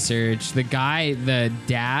their research. The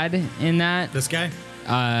dad in that, This guy?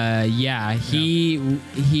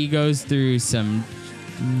 he goes through some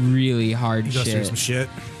really hard He goes shit. through some shit.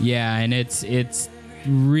 Yeah, and it's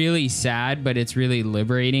really sad, but it's really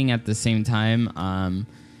liberating at the same time.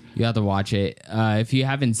 You have to watch it. If you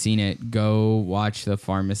haven't seen it, go watch The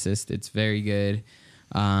Pharmacist. It's very good.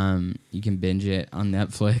 You can binge it on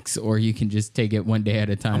Netflix, or you can just take it one day at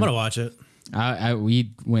a time. I'm gonna watch it.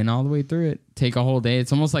 We went all the way through it. Take a whole day.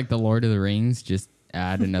 It's almost like The Lord of the Rings. Just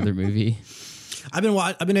add another movie. I've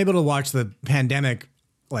been able to watch the Pandemic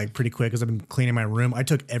like pretty quick because I've been cleaning my room. I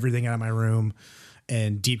took everything out of my room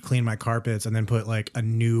and deep cleaned my carpets, and then put like a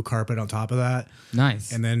new carpet on top of that.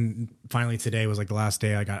 Nice. And then finally today was like the last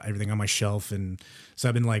day I got everything on my shelf, and so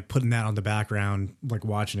I've been like putting that on the background, like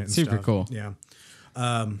watching it and Super stuff. cool. Yeah.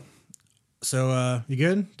 So you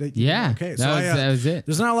good? Yeah, Okay. that was it.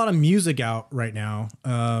 There's not a lot of music out right now.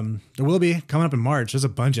 There will be coming up in March. There's a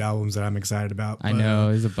bunch of albums that I'm excited about. I but, know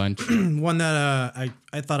there's a bunch. one that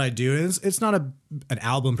I thought I'd do is it's not an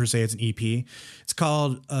album per se. It's an EP. It's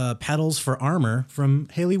called Petals for Armor from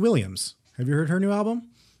Hayley Williams. Have you heard her new album?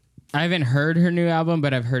 I haven't heard her new album,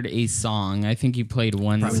 but I've heard a song. I think you played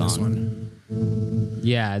one Probably song. this one.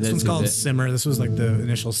 Yeah, This one's called Simmer. This was like the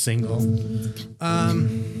initial single.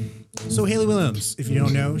 So Hayley Williams, if you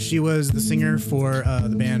don't know, she was the singer for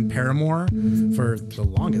the band Paramore for the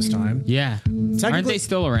longest time. Yeah. Aren't they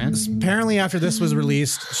still around? Apparently, after this was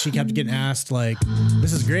released, she kept getting asked, like,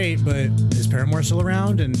 this is great, but is Paramore still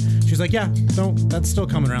around? And she's like, yeah, no, that's still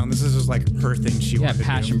coming around. This is just like her thing she wanted to do.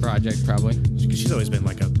 Passion project, probably. She's always been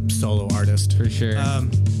like a solo artist. For sure.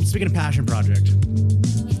 Speaking of passion project,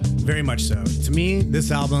 very much so. To me,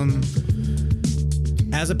 this album,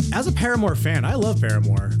 as a Paramore fan, I love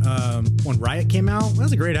Paramore. When Riot came out, that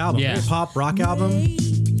was a great album. Yeah. Great pop rock album.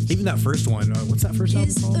 Even that first one. What's that first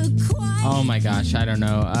album called? Oh my gosh, I don't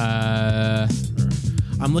know.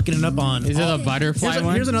 I'm looking it up on. Is it a butterfly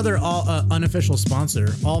one? Here's another unofficial sponsor.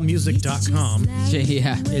 Allmusic.com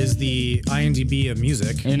Yeah. is the IMDb of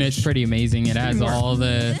music. And it's pretty amazing. It has all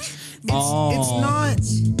the. It's not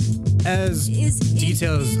as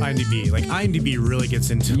detailed as IMDb. Like IMDb really gets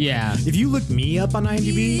into it. Yeah. If you look me up on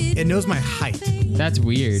IMDb, it knows my height. That's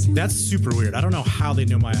weird. That's super weird. I don't know how they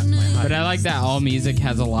know my height. But I like that All Music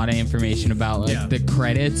has a lot of information about like the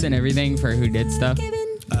credits and everything for who did stuff.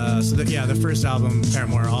 The first album,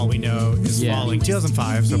 Paramore, All We Know Is Falling,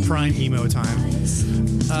 2005, so prime emo time.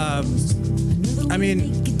 I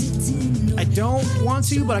mean, I don't want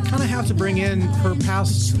to, but I kind of have to bring in her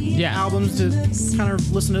past albums to kind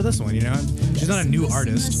of listen to this one, you know? She's not a new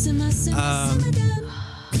artist.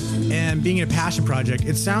 And being a passion project,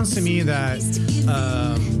 it sounds to me that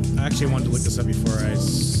I actually wanted to look this up before I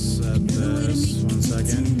said this. 1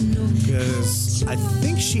 second. Because I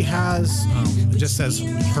think she has, it just says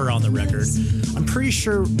her on the record. I'm pretty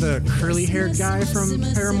sure the curly haired guy from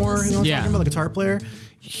Paramore, you know what I'm talking about, the guitar player,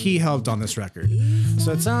 he helped on this record.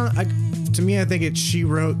 So it sounds, to me, I think she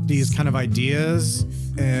wrote these kind of ideas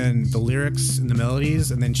and the lyrics and the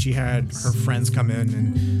melodies, and then she had her friends come in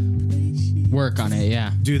and work on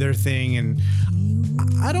it, do their thing. And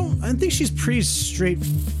I think she's pretty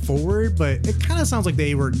straightforward, but it kind of sounds like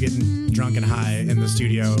they were getting drunk and high in the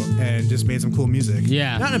studio and just made some cool music.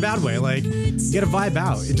 Yeah. Not in a bad way. Like, you get a vibe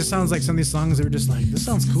out. It just sounds like some of these songs that were just like, this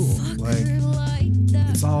sounds cool. Like,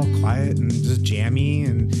 it's all quiet and just jammy,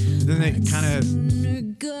 and then it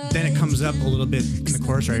comes up a little bit in the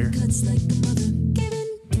chorus right here.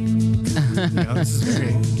 You know, this is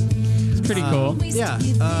great. It's pretty cool. Yeah.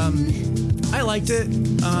 I liked it.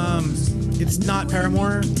 It's not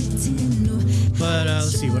Paramore, but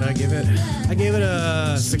let's see what I give it. I gave it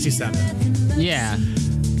a 67. Yeah.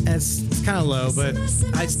 And it's kind of low, but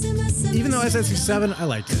even though I said 67, I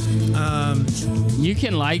liked it. You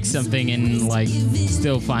can like something and like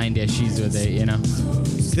still find issues with it, you know?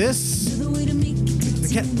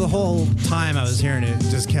 The whole time I was hearing it,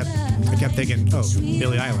 I kept thinking, oh,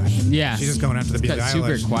 Billie Eilish. Yeah. She's just going after the Billie Eilish.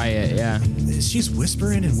 Super quiet, yeah. She's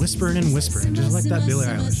whispering and whispering and whispering, just like that Billie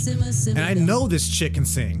Eilish. And I know this chick can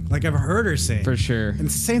sing. Like, I've heard her sing. For sure. And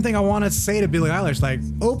it's the same thing I want to say to Billie Eilish. Like,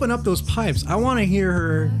 open up those pipes. I want to hear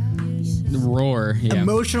her roar. Yeah.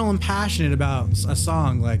 Emotional and passionate about a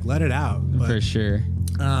song. Like, let it out. But, for sure.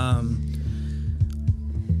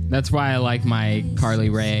 That's why I like my Carly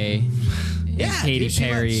Rae. Katy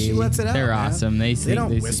Perry. She lets it out. They're man. awesome. They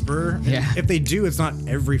don't whisper. Yeah. If they do, it's not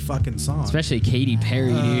every fucking song. Especially Katy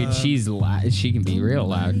Perry, dude. She's loud. She can be real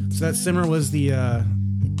loud. So that Simmer was the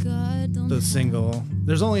single.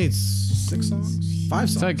 There's only 6 songs, 5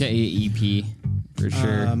 songs. It's like an EP for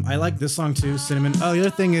sure. I like this song too, Cinnamon. Oh, the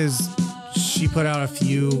other thing is she put out a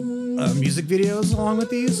few music videos along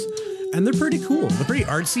with these, and they're pretty cool. They're pretty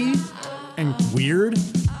artsy and weird.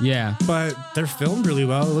 Yeah. But they're filmed really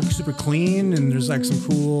well. They look super clean, and there's like some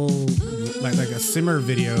cool, like a Simmer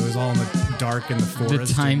video is all in the dark in the forest.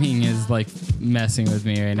 The timing is like messing with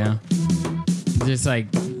me right now. Just like,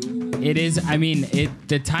 it is, I mean,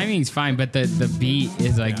 the timing's fine, but the beat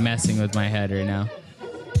is like messing with my head right now.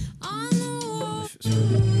 I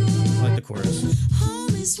like the chorus.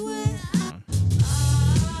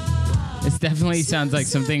 It definitely sounds like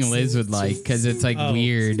something Liz would like, because it's like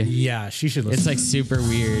weird. Yeah, she should listen. It's like super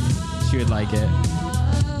weird. She would like it.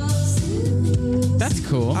 That's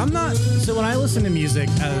cool. So when I listen to music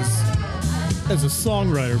as a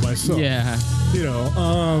songwriter myself, you know,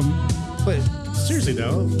 but seriously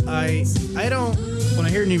though, I don't, when I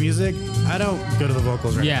hear new music, I don't go to the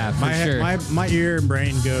vocals right now. For sure. My ear and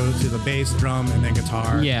brain go to the bass, drum, and then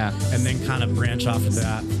guitar. Yeah. And then kind of branch off of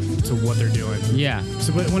that to what they're doing. Yeah.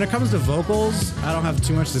 So but when it comes to vocals, I don't have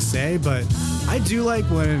too much to say, but I do like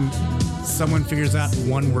when someone figures out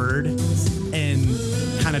one word and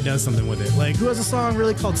kind of does something with it. Like, who has a song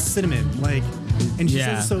really called Cinnamon? Like, and she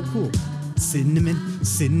says it's so cool.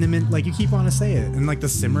 cinnamon. Like you keep on to say it. And like the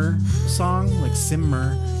simmer song, like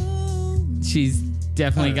simmer. She's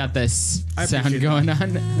definitely got this I sound appreciate going that.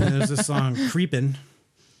 on. And there's this song, Creepin'.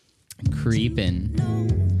 Creepin'.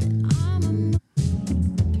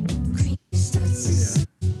 Yeah.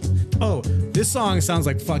 Oh, this song sounds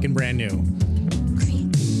like fucking brand new.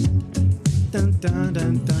 Dun, dun,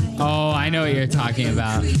 dun, dun. Oh, I know what you're talking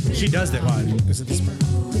about. She does that one. Is it this part?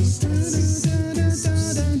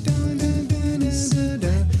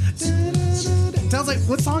 Sounds like,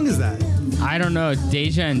 what song is that? I don't know.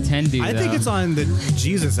 Deja and Tendu, I think it's on the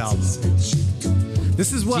Jesus album.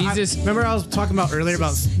 This is what Jesus. remember I was talking about earlier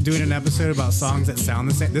about doing an episode about songs that sound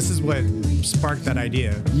the same. This is what sparked that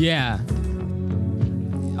idea. Yeah.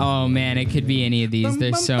 Oh man, it could be any of these.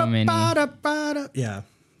 There's so many. Yeah.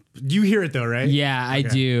 You hear it though, right? Yeah, I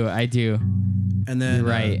do. And then You're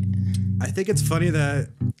right. I think it's funny that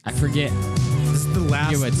I forget. this is the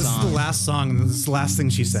last. what This is song. the last song. And this is the last thing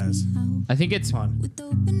she says. I think it's Hold on. With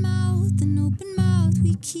open mouth,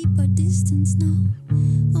 we keep our distance now.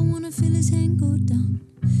 I wanna feel his hand go down.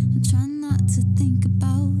 I'm trying not to think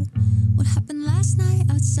about what happened last night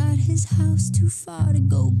outside his house. Too far to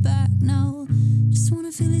go back now. Just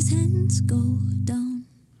wanna feel his hands go down.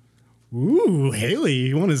 Ooh, Haley,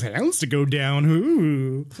 you want his hands to go down.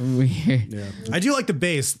 Ooh. weird. Yeah. I do like the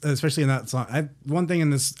bass, especially in that song. One thing in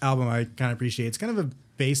this album I kind of appreciate. It's kind of a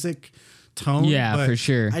basic tone. Yeah, but for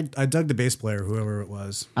sure. I dug the bass player, whoever it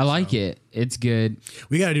was. I like it. It's good.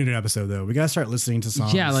 We got to do an episode though. We got to start listening to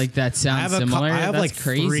songs. Yeah, like that sounds similar. I have That's like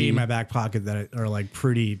crazy. 3 in my back pocket that are like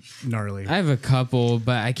pretty gnarly. I have a couple,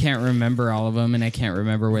 but I can't remember all of them, and I can't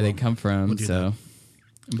remember where they come from. do So,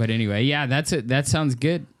 but anyway, yeah, that's it. That sounds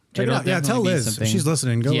good. Check it It'll out. Yeah, tell definitely be Liz if something. she's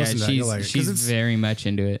listening. Go Yeah, listen to that. You'll like it. 'Cause she's it's, very much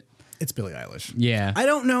into it. it's Billie Eilish. Yeah. I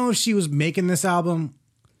don't know if she was making this album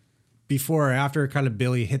before or after kind of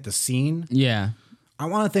Billie hit the scene. Yeah. I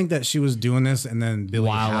want to think that she was doing this and then Billie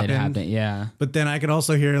While happened. it happened. Yeah. But then I could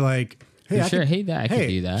also hear like, hey, For I sure. could- Hey, I could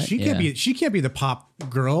do that. She yeah. can't be the pop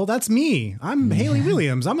girl. That's me. I'm Haley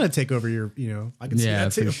Williams. I'm gonna take over your. I can see Yeah,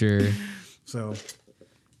 that too. for sure. So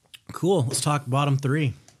cool. Let's talk bottom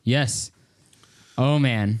 3. Yes. Oh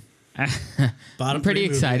man. Bottom I'm pretty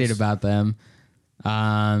 3 excited movies. about them.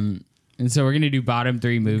 And so we're gonna do bottom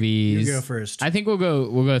 3 movies. You go first. I think we'll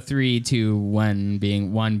go 3, 2, 1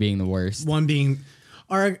 being the worst. One being,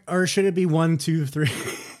 or should it be 1, 2, 3?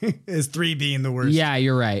 Is 3 being the worst? Yeah,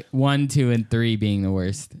 you're right. 1, 2, and 3 being the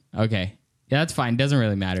worst. Okay. Yeah, that's fine. Doesn't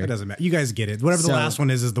really matter. It doesn't matter. You guys get it. Whatever the So- last one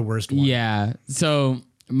is the worst one. Yeah. So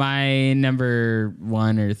my number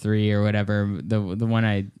 1 or 3 or whatever, the one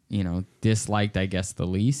I disliked, I guess, the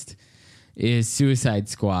least is Suicide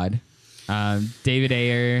Squad. David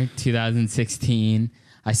Ayer, 2016.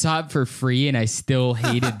 I saw it for free and I still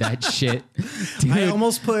hated that shit. Dude, I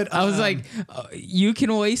almost put. I was like, you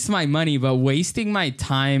can waste my money, but wasting my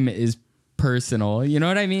time is personal. You know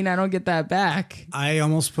what I mean? I don't get that back. I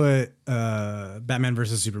almost put Batman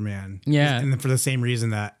versus Superman. Yeah. and for the same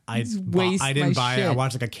reason that I waste didn't my buy it. I shit.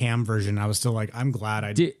 watched like a cam version. I was still like, I'm glad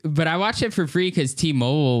I did. But I watched it for free because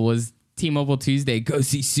T-Mobile Tuesday, go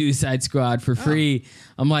see Suicide Squad for free.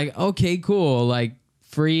 I'm like, okay, cool. Like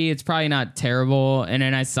free. It's probably not terrible. And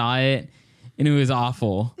then I saw it and it was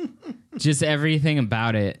awful. Just everything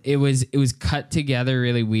about it. It was cut together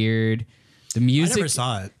really weird. The I music, never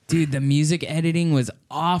saw it. dude, the music editing was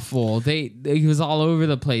awful. It was all over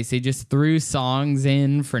the place. They just threw songs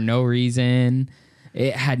in for no reason.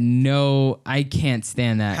 It had I can't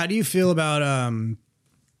stand that. How do you feel about them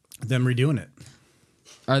redoing it?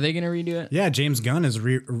 Are they going to redo it? Yeah, James Gunn has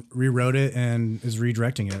rewrote it and is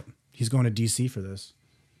redirecting it. He's going to DC for this.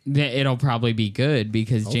 It'll probably be good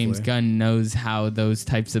because James Hopefully. Gunn knows how those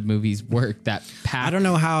types of movies work. That path. I don't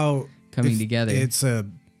know how Coming if together. It's a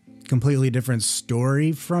completely different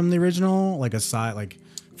story from the original, like aside, like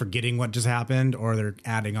forgetting what just happened, or they're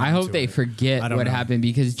adding on. I hope to they it. forget I don't what know. happened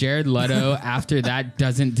because Jared Leto after that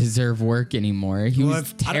doesn't deserve work anymore. He Well,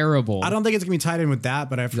 was terrible. I don't think it's gonna be tied in with that,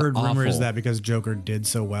 but I've heard rumors awful. that because Joker did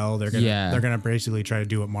so well, they're gonna basically try to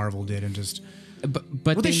do what Marvel did and just but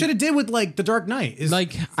what they should have did with like The Dark Knight is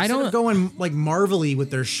Like, I instead don't- of going like Marvel-y with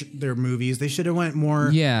their movies. They should have went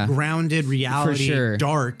more grounded, reality, sure.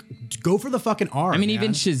 dark. Go for the fucking R. I mean, man.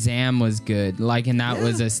 even Shazam was good. Like, and that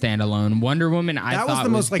was a standalone. Wonder Woman, I that thought was the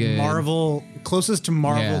most like good. Marvel, closest to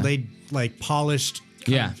Marvel. Yeah. They like polished, kind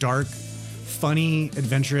Yeah. of dark, funny,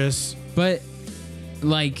 adventurous. But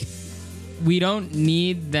like, we don't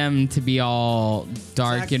need them to be all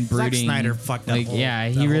dark Zack- and Zack brooding. Snyder fucked that like, whole- yeah,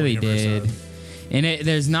 that he whole really universe did. up. And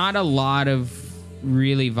there's not a lot of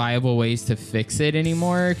really viable ways to fix it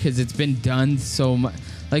anymore because it's been done so much.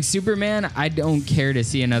 Like Superman, I don't care to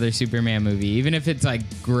see another Superman movie, even if it's like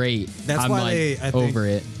great. That's I'm why like I over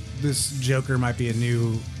think it. This Joker might be a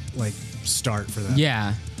new like start for them.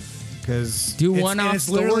 Yeah. Because Do one-off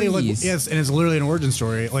literally stories. yes, and it's literally an origin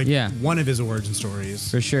story. Like Yeah. one of his origin stories.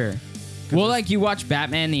 For sure. Well, like you watch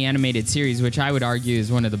Batman the animated series, which I would argue is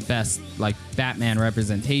one of the best like Batman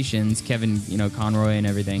representations. Kevin, Conroy and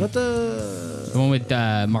everything. But The one with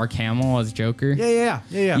Mark Hamill as Joker. Yeah.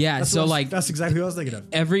 Yeah, so that's exactly what I was thinking of.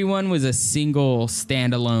 Everyone was a single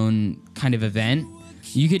standalone kind of event.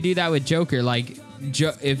 You could do that with Joker. Like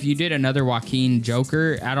if you did another Joaquin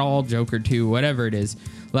Joker at all, Joker 2, whatever it is,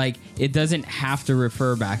 like it doesn't have to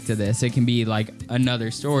refer back to this. It can be like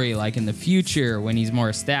another story, like in the future when he's more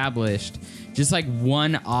established. Just like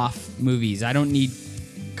one-off movies. I don't need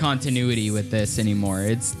continuity with this anymore.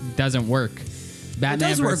 It doesn't work. Batman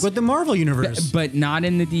It does work with the Marvel universe. but not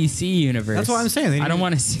in the DC universe. That's what I'm saying. I don't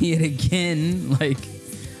want to see it again. Like,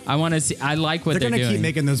 I want to see. I like what they're gonna doing. keep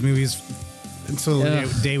making those movies until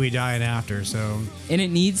the day we die and after. So, and it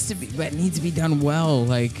needs to be, but it needs to be done well.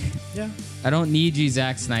 Like, yeah, I don't need you,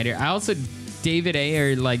 Zack Snyder. I also David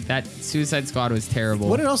Ayer, like that Suicide Squad was terrible.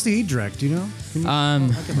 What else did he direct? Do you know?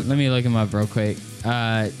 Let me look him up real quick.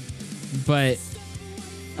 But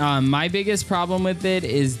my biggest problem with it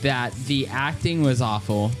is that the acting was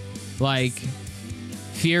awful. Like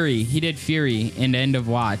Fury, he did Fury and End of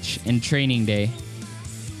Watch and Training Day.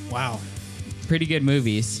 Wow, pretty good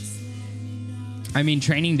movies. I mean,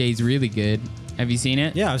 Training Day's really good. Have you seen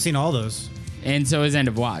it? Yeah, I've seen all those. And so is End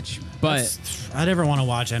of Watch. But I never want to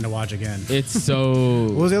watch End of Watch again. It's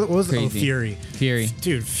so what was crazy. Fury.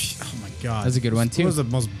 Dude, oh my god, that's a good one too. It was the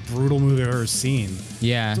most brutal movie I've ever seen.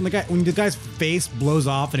 Yeah, when the guy's face blows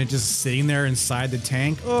off and it's just sitting there inside the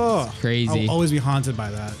tank. Oh, crazy. I'll always be haunted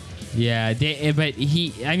by that. Yeah, but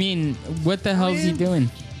what the hell is he doing?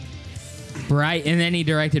 Bright, and then he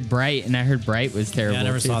directed Bright, and I heard Bright was terrible. Yeah, I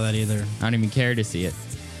never saw that either. I don't even care to see it.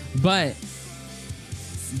 But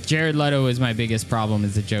Jared Leto is my biggest problem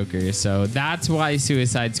as a Joker, so that's why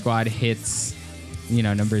Suicide Squad hits,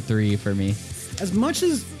 number 3 for me. As much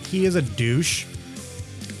as he is a douche, I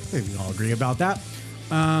think we all agree about that.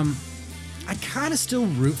 I kind of still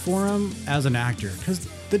root for him as an actor because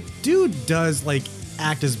the dude does like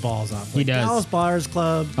act his balls off. Like, he does. Dallas Buyers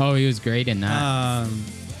Club. Oh, he was great in that.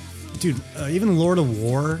 Dude, even Lord of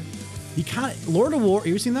War. Lord of War.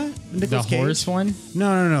 You ever seen that? Nicolas Cage? Horse one?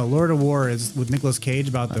 No. Lord of War is with Nicolas Cage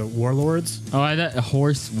about the warlords. Oh, I thought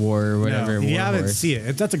Horse War or whatever. No, if you haven't seen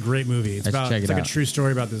it, that's a great movie. It's like a true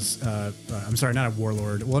story about this. I'm sorry, not a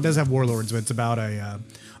warlord. Well, it does have warlords, but it's about a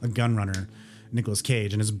gun runner, Nicolas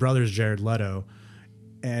Cage, and his brother's Jared Leto.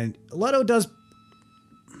 And Leto does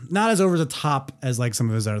not as over the top as like some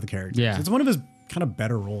of his other characters. Yeah, it's one of his kind of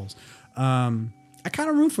better roles. I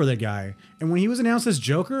kind of root for that guy. And when he was announced as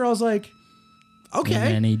Joker, I was like, okay.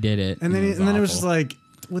 And then he did it. And then it was just like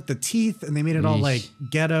with the teeth, and they made it all like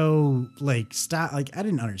ghetto, like style. Like I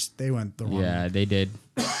didn't understand. They went the wrong way. Yeah, they did.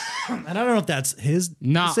 And I don't know if that's his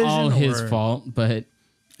not decision all his or, fault, but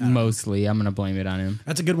mostly I'm gonna blame it on him.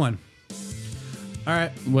 That's a good one. All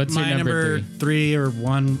right, what's my your number 3 or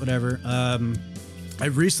 1, whatever? I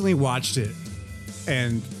recently watched it,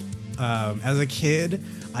 and as a kid,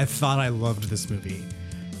 I thought I loved this movie,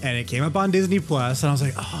 and it came up on Disney Plus, and I was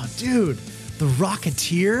like, "Oh, dude, The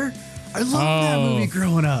Rocketeer! I loved that movie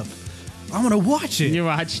growing up. I'm gonna watch it." You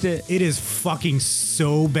watched it? It is fucking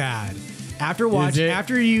so bad. After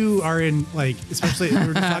you are in like, especially if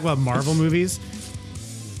we're talking about Marvel movies.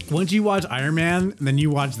 Once you watch Iron Man and then you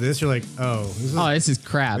watch this, you're like, this is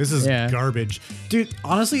crap. This is garbage. Dude,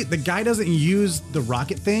 honestly, the guy doesn't use the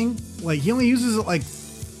rocket thing. Like, he only uses it like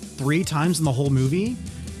 3 times in the whole movie.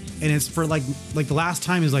 And it's for like the last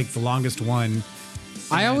time is like the longest one.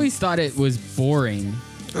 I always thought it was boring.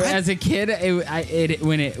 As a kid,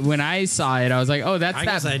 when I saw it, I was like, oh,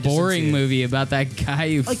 that's that boring movie about that guy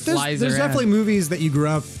who flies around. There's definitely movies that you grew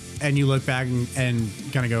up and you look back and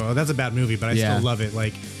kind of go, oh, that's a bad movie, but I still love it.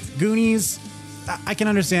 Like Goonies, I can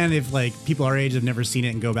understand if like people our age have never seen it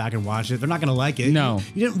and go back and watch it. They're not going to like it. No.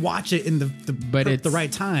 You didn't watch it in the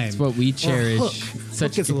right time. It's what we cherish.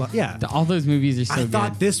 Hook gets a lot, yeah. All those movies are so good. I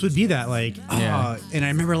thought this would be that. Like, and I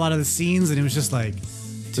remember a lot of the scenes and it was just like,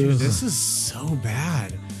 dude, this is so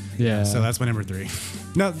bad. Yeah. So that's my number 3.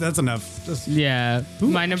 No, that's enough.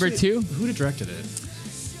 My number 2? Who directed it?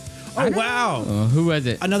 Oh, wow. Who was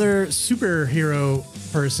it? Another superhero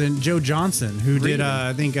person, Joe Johnson, who did,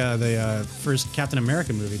 I think, the first Captain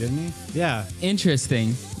America movie, didn't he? Yeah.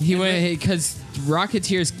 Interesting. He went, because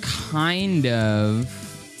Rocketeer's kind of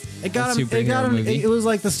It got a him. It got superhero him. movie. It was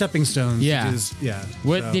like the stepping stones. Yeah. which is- yeah.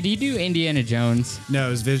 What so- did he do? Indiana Jones. No,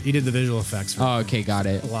 it was he did the visual effects for Oh, okay, got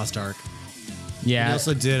it. Lost Ark. He Yeah.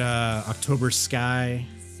 also did October Sky,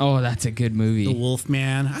 Oh, that's a good movie. The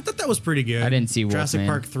Wolfman. I thought that was pretty good. I didn't see Jurassic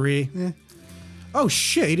Wolfman. Park 3. Oh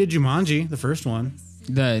shit, he did Jumanji, the first one.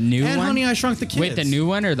 The new And one. Honey, I Shrunk the Kids. Wait, the new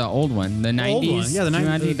one or the old one? The 90s. old one. Yeah, the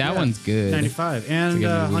 90s. Jumanji? That one's good. 95. And good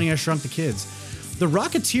movie. Honey, I Shrunk the Kids. The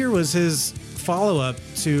Rocketeer was his follow-up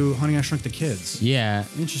to Honey, I Shrunk the Kids. Yeah.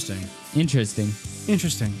 Interesting. Interesting.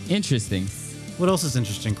 Interesting. Interesting. What else is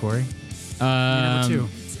interesting, Corey? Um, Number 2.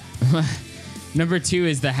 Number 2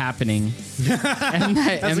 is The Happening. M.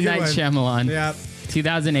 Night That's a good one. Shyamalan. Yeah,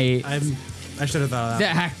 2008. I should have thought of The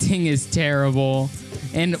that. acting is terrible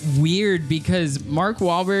and weird because Mark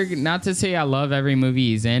Wahlberg, not to say I love every movie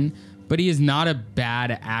he's in, but he is not a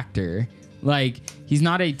bad actor. Like, he's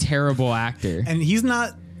not a terrible actor. And he's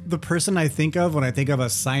not the person I think of when I think of a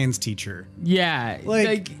science teacher. Yeah.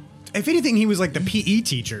 Like if anything, he was like the PE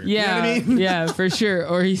teacher. yeah, You know what I mean? yeah, for sure.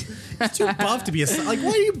 Or he's Too buff to be like,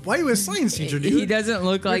 why are you a science teacher, dude? he doesn't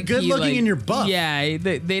look like good he, looking like, and you're buff. Yeah,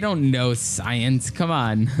 they don't know science. Come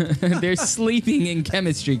on. They're sleeping in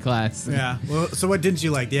chemistry class. Yeah. Well, so what didn't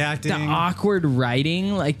you like? The The acting? awkward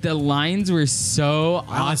writing, like the lines were so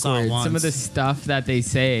I only saw it awkward. Some of once. the stuff that they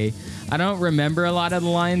say, I don't remember a lot of the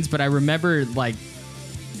lines, but I remember like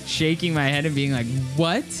shaking my head and being like,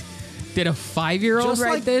 "What? Did a 5-year-old Just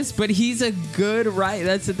write like- this?" But he's a good writer.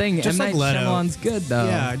 That's the thing. Just M. like Night Leto. Shyamalan's good though.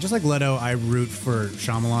 Yeah, just like Leto, I root for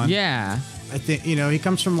Shyamalan. Yeah. I think, he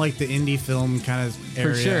comes from like the indie film kind of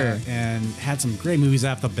area. sure. And had some great movies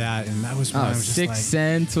off the bat. And that was when I Oh, was just Sixth like,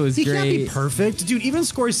 Sense was he can't be great perfect. Dude, even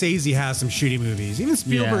Scorsese has some shitty movies. Even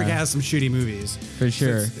Spielberg Yeah. has some shitty movies. for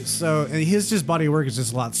sure. So and his just body of work is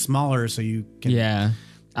just a lot smaller, so you can. Yeah.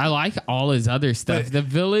 I like all his other stuff. But- The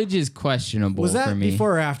Village is questionable Was for that me.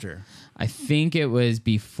 before or after? I think it was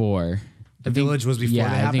before. The Village was before Yeah, The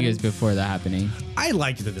I think Happening? it was before The Happening. I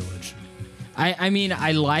liked The Village. I mean,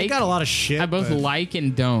 I like. It got a lot of shit. I both but- like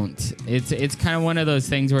and don't. It's kind of one of those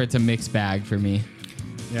things where it's a mixed bag for me.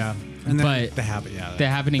 Yeah. And then but The Happening. Yeah. The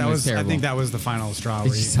Happening that was I terrible. think that was the final straw. It's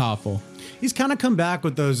Where just awful. he's kind of come back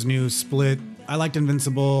with those new Split. I liked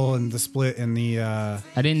Invincible and the Split and the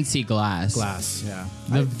I didn't see Glass. Glass. Yeah.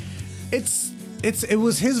 The- It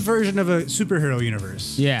was his version of a superhero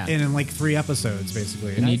universe. Yeah. In like 3 episodes,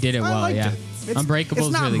 basically. And he did it I well, liked yeah. it. Unbreakable's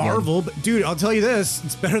It's not really good. Marvel, but dude, I'll tell you this: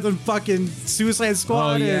 it's better than fucking Suicide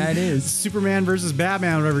Squad. Oh, yeah, and it is. Superman versus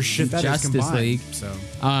Batman, whatever shit that is Justice combined. League. So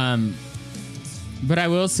But I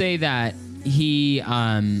will say that he,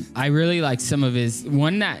 I really like some of his.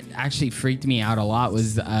 One that actually freaked me out a lot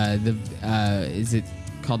was is it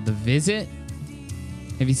called The Visit?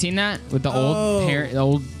 Have you seen that with the old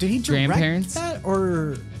did he direct grandparents? that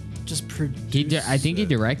or just produce? I think he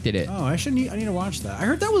directed it. Oh, I need to watch that. I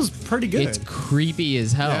heard that was pretty good. It's creepy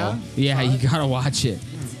as hell. Yeah? Yeah, you gotta watch it.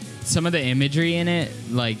 Some of the imagery in it,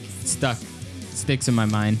 like, sticks in my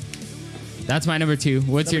mind. That's my number 2.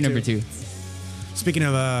 What's your number 2? Speaking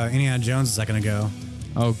of Indiana Jones a second ago,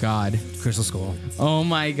 Oh God. Crystal Skull. Oh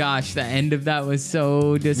my gosh, the end of that was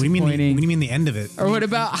so What do you mean? disappointing. What do you mean the end of it? Or what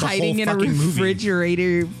about The hiding whole in a fucking movie.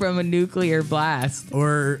 refrigerator from a nuclear blast?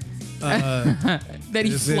 Or That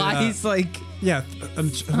he Is it, flies like yeah,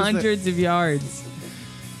 who's the- hundreds of yards.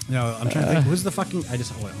 No, I'm trying to think. Who's the fucking? I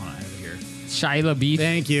just hold on. I have it here. Shia LaBeouf.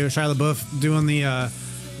 Thank you, Shia LaBeouf doing the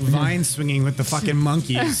vine swinging with the fucking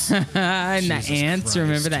monkeys. And Jesus the ants. Christ.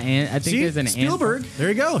 Remember the ant? I think See, there's an Spielberg. There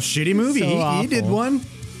you go. Shitty movie. So He did awful. one.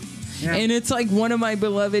 Yeah. ant. And it's like one of my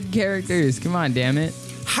beloved characters. Come on, damn it.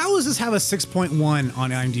 How does this have a 6.1 on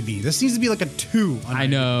IMDb? This needs to be like a 2 on I IMDb.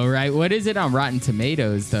 know, right? What is it on Rotten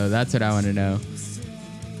Tomatoes, though? That's what I want to know.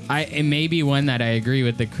 It may be one that I agree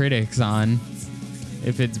with the critics on,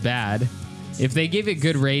 if it's bad. If they give it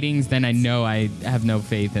good ratings, then I know I have no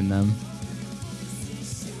faith in them.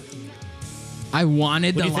 I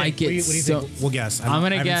wanted What to do you think? like What do it you so. think? We'll guess. I'm I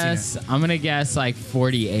gonna haven't guess. seen I'm gonna guess like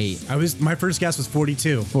 48. it. My first guess was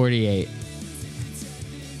 42. 48.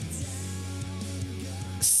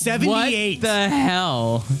 78. What the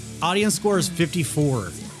hell? Audience score is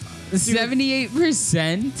 54.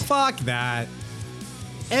 78%? Fuck that.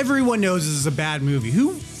 Everyone knows this is a bad movie.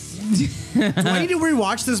 Who? Do I need to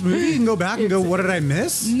rewatch this movie and go back and go, what did I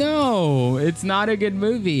miss? No, it's not a good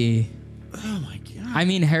movie. Oh my god. I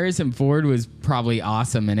mean, Harrison Ford was probably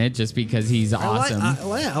awesome in it just because he's awesome.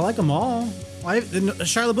 I like them all.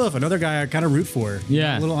 Shia LaBeouf, another guy I kind of root for.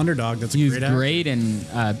 Yeah. A little underdog. That's he a was great actor. great in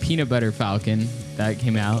Peanut Butter Falcon that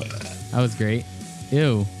came out. That was great.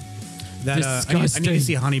 Ew. That, I need Disgusting. to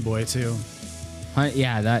see Honey Boy too.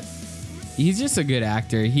 Yeah, that. He's just a good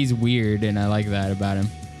actor. He's weird, and I like that about him.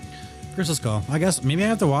 Crystal Skull. I guess maybe I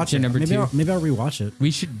have to watch it. Number maybe two. Maybe I'll rewatch it.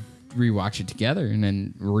 We should rewatch it together and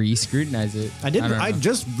then re-scrutinize it. I did. don't I know.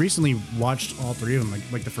 just recently watched all three of them,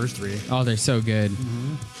 like the first three. Oh, they're so good.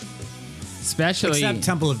 Especially Except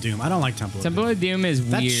Temple of Doom. I don't like Temple of Doom. Temple of Doom is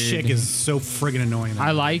That weird. chick is so friggin' annoying.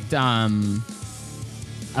 I liked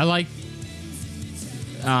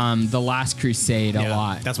The Last Crusade a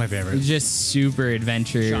lot. That's my favorite. It's just super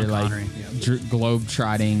adventure, Sean like Connery, yeah. globe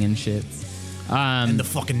trotting and shit. And the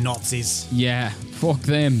fucking Nazis. Yeah, fuck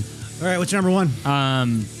them. All right, what's your number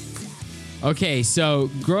one? Okay, so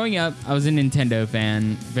growing up, I was a Nintendo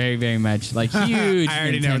fan, very, very much, like huge I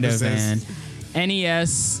already know what Nintendo this fan. is.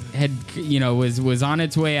 NES had, was on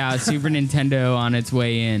its way out, Super Nintendo on its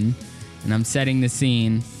way in, and I'm setting the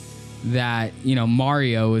scene that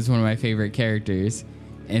Mario was one of my favorite characters,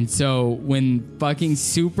 and so when fucking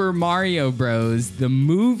Super Mario Bros. The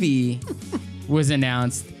movie was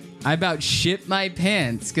announced, I about shit my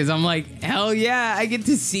pants because I'm like, hell yeah, I get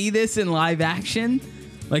to see this in live action.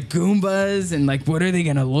 Like Goombas and like, what are they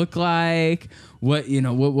gonna look like?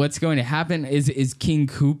 What's going to happen? Is King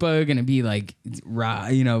Koopa gonna be like,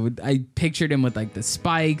 I pictured him with like the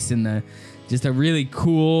spikes and just a really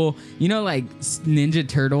cool, like Ninja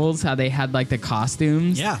Turtles, how they had like the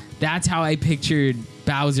costumes. Yeah. That's how I pictured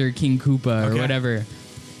Bowser, King Koopa, or Okay. whatever.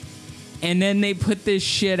 And then they put this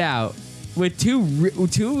shit out with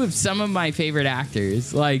two of some of my favorite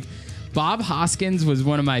actors. Like Bob Hoskins was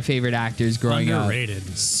one of my favorite actors growing Underrated.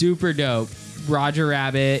 up. Super dope. Roger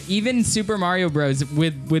Rabbit, even Super Mario Bros.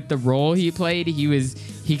 with the role he played,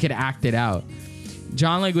 he could act it out.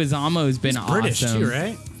 John Leguizamo has been awesome. British too,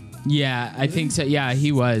 right? Yeah, I think so. Yeah,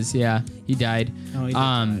 he was. Yeah, he died. Oh, he did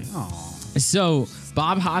die. Aw. So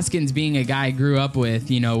Bob Hoskins being a guy I grew up with,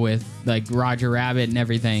 with like Roger Rabbit and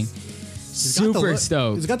everything. He's got the Super look.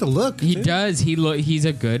 stoked. He's got the look. He too. does. He's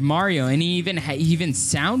a good Mario, and he even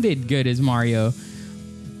sounded good as Mario,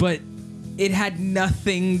 but it had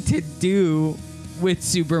nothing to do with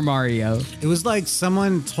Super Mario. It was like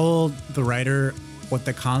someone told the writer what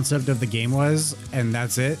the concept of the game was, and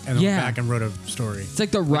that's it. And then Yeah. went back and wrote a story. It's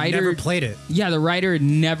like the Like, writer never played it. Yeah, the writer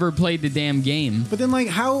never played the damn game. But then, like,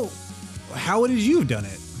 how would you have done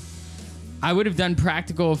it? I would have done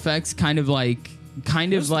practical effects, kind of like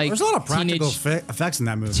There's a lot of practical effects in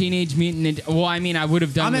that movie. Teenage Mutant Ninja. Well, I mean, I would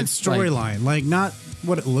have done. I meant with, like, storyline, like not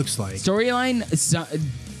what it looks like. storyline.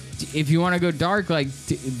 If you want to go dark, like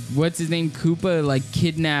what's his name, Koopa, like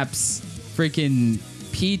kidnaps freaking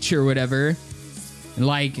Peach or whatever.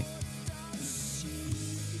 Like,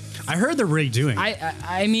 I heard they're redoing.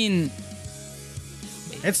 I mean,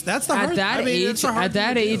 that's the at hard, that I mean, age, it's a hard at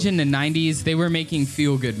that thing to age do. in the '90s, they were making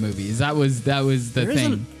feel good movies. That was the There thing.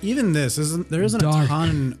 isn't even this isn't there isn't Dark. a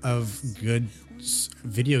ton of good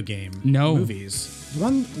video game No. movies.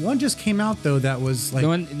 One just came out though that was like The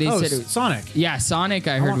one they said it was- Sonic. Yeah, Sonic.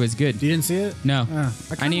 I heard was good. You didn't see it? No,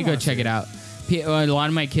 I I need to go check it out. A lot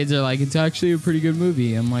of my kids are like, it's actually a pretty good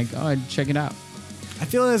movie. I'm like, oh, I'd check it out. I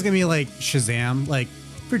feel like it's gonna be like Shazam, like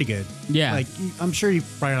pretty good. Yeah. Like I'm sure you're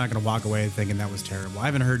probably not gonna walk away thinking that was terrible. I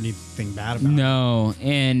haven't heard anything bad about it. No,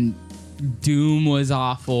 and Doom was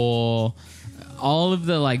awful. All of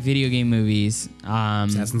the like video game movies,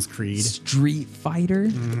 Assassin's Creed. Street Fighter,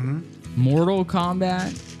 Mm-hmm. Mortal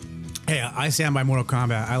Kombat. Hey, I stand by Mortal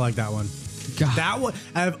Kombat. I like that one. God, That one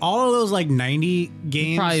out of all of those like 90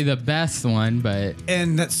 games, probably the best one, but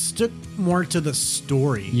and that stuck more to the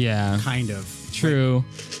story. Yeah. kind of. true.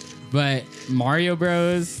 But Mario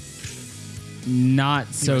Bros,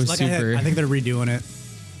 not so Anyways, like super. I think they're redoing it.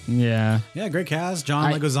 Yeah. Yeah, great cast. John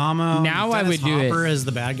I- Leguizamo. now I Dennis would do it. Hopper as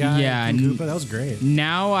the bad guy. Yeah, King and- Koopa. That was great.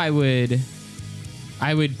 Now I would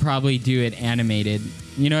probably do it animated.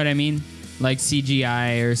 You know what I mean? Like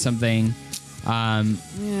CGI or something.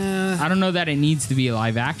 Yeah, I don't know that it needs to be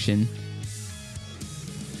live action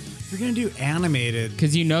if you're gonna do animated,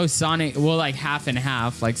 because Sonic. Well, like half and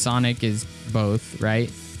half. Like Sonic is both,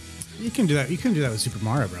 right? you can do that. You can do that with Super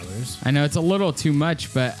Mario Brothers. I know it's a little too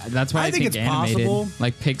much, but that's why I, think it's animated, possible.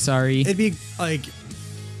 like Pixar-y. It'd be like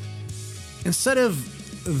instead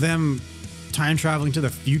of them time traveling to the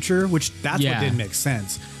future, which that's Yeah. what didn't make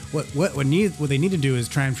sense. What they need to do is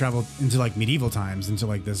time travel into like medieval times, into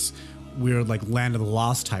like this weird like Land of the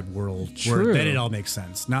Lost type world, True. where then it all makes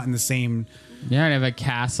sense. Not in the same Yeah, I'd have a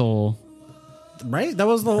castle right. That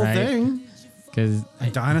was the whole Right. thing. because.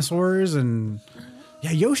 Dinosaurs and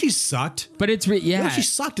yeah, Yoshi sucked. But it's Yoshi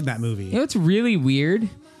sucked in that movie. You know what's really weird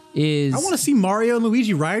is I want to see Mario and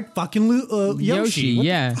Luigi ride fucking Yoshi. Yoshi, What the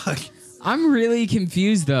yeah. fuck? I'm really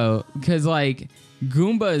confused though, because like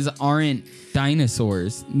Goombas aren't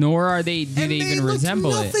dinosaurs, nor are they. Do they even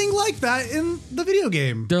resemble it? Nothing like that in the video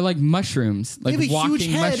game. They're like mushrooms, like They have a walking huge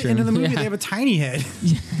head, mushrooms. and in the movie Yeah. they have a tiny head.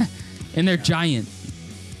 And they're giant.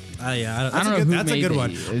 Yeah, I don't know who that's a made good it.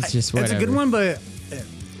 one. It's just It's a good whatever. one, but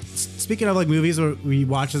speaking of like movies where we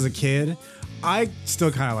watched as a kid, I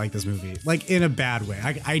still kind of like this movie, like in a bad way.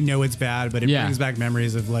 I know it's bad, but it Yeah. brings back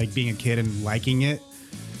memories of like being a kid and liking it.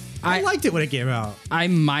 I liked it when it came out. I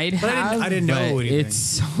might But have. I didn't know but anything. It's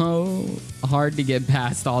so hard to get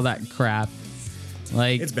past all that crap.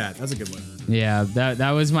 Like, It's bad. That's a good one. yeah,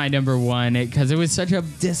 that was my number one because it was such a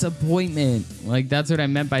disappointment. Like, that's what I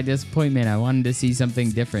meant by disappointment. I wanted to see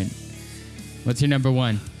something different. What's your number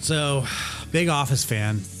one? So, big Office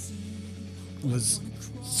fan. Was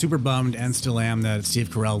super bummed and still am that Steve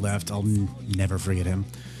Carell left. I'll never forgive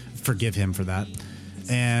him for that.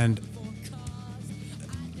 And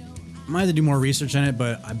I might have to do more research on it,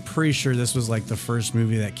 but I'm pretty sure this was like the first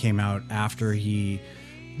movie that came out after he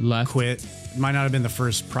Left. quit. Might not have been the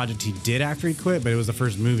first project he did after he quit, but it was the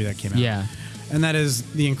first movie that came out. Yeah. And that is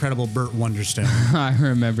the incredible Burt Wonderstone. I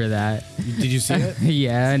remember that. Did you see it?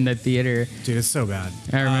 Yeah, in the theater. Dude, it's so bad.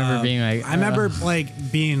 I remember being like, I remember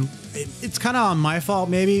like being. It's kind of on my fault,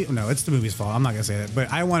 maybe. No, it's the movie's fault. I'm not gonna say that,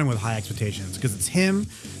 but I went in with high expectations because it's him,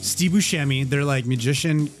 Steve Buscemi. They're like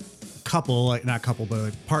magician couple, like not couple, but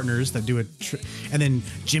like partners that do a. And then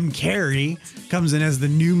Jim Carrey comes in as the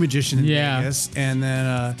new magician in Vegas, and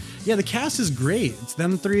then the cast is great. It's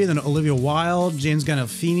them three, then Olivia Wilde, James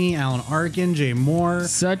Gandolfini, Alan Arkin, Jay Moore.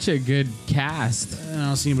 Such a good cast. I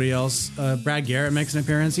don't see anybody else. Brad Garrett makes an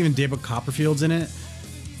appearance. Even David Copperfield's in it.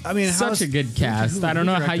 I mean, Such a good cast. I don't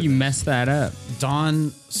know how you messed that up. Don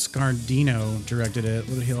Scardino directed it.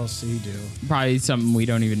 What did else did he do? Probably something we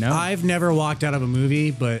don't even know. I've never walked out of a movie,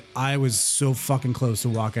 but I was so fucking close to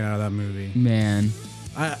walking out of that movie. Man.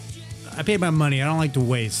 I paid my money. I don't like to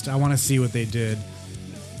waste. I want to see what they did.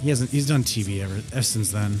 He's done TV ever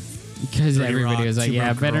since then. Because 30 everybody Rock, was like, Two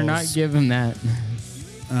yeah, Broke better not Girls. give him that.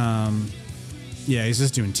 Yeah, he's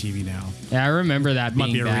just doing TV now. Yeah, I remember that Might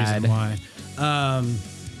being be a bad. reason why.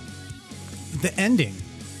 The ending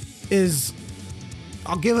is,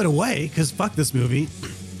 I'll give it away because fuck this movie.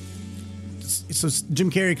 So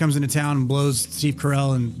Jim Carrey comes into town and blows Steve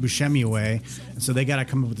Carell and Buscemi away, and so they got to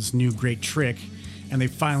come up with this new great trick, and they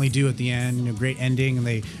finally do at the end, great ending, and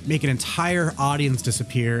they make an entire audience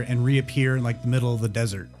disappear and reappear in like the middle of the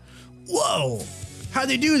desert. Whoa, how'd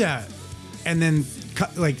they do that? And then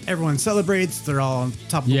like everyone celebrates, they're all on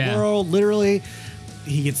top of the world, literally.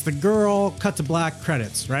 He gets the girl, cut to black,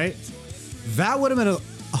 credits, right? That would have been a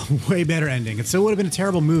way better ending. It still would have been a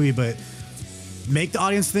terrible movie, but make the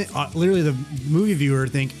audience think, literally the movie viewer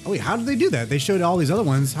think, oh wait, how did they do that? They showed all these other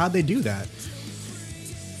ones. How'd they do that?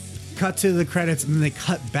 Cut to the credits, and then they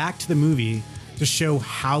cut back to the movie to show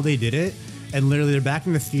how they did it. And literally they're back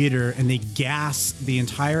in the theater and they gas the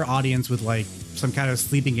entire audience with like some kind of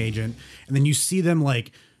sleeping agent. And then you see them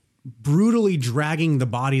like brutally dragging the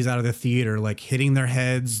bodies out of the theater, like hitting their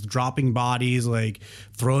heads, dropping bodies, like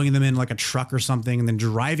throwing them in like a truck or something, and then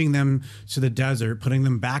driving them to the desert, putting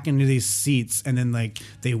them back into these seats, and then like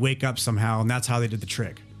they wake up somehow, and that's how they did the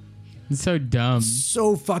trick. It's so dumb.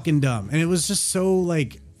 So fucking dumb. And it was just so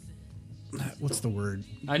like, what's the word?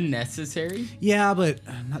 Unnecessary? Yeah, but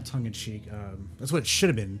not tongue-in-cheek. That's what it should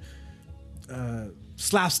have been.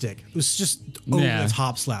 Slapstick. It was just over the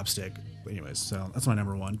top slapstick. But anyways, so that's my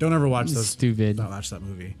number one. Don't ever watch those. Stupid. Don't watch that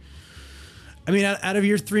movie. I mean, out of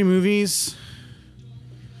your three movies,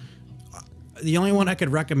 the only one I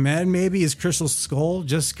could recommend maybe is Crystal Skull,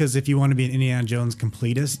 just because if you want to be an Indiana Jones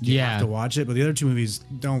completist, you have to watch it. But the other two movies,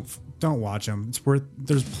 don't watch them. It's worth.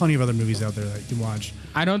 There's plenty of other movies out there that you can watch.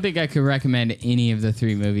 I don't think I could recommend any of the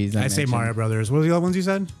three movies. I say mentioned. Mario Brothers. What were the other ones you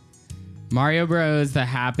said? Mario Bros, The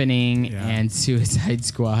Happening, and Suicide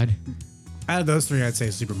Squad. Out of those three, I'd say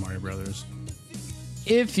Super Mario Brothers.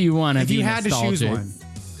 If you want to be if you had nostalgic. to choose one.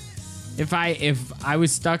 If I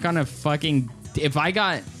was stuck on a fucking if I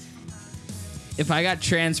got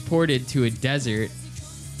transported to a desert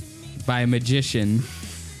by a magician,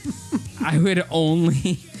 I would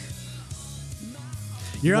only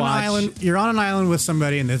You're on an island with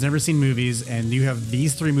somebody and they've never seen movies, and you have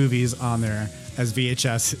these three movies on there as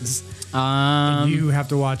VHSs. And you have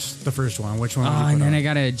to watch the first one. Which one? And then I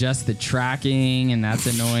gotta adjust the tracking, and that's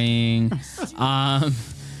annoying.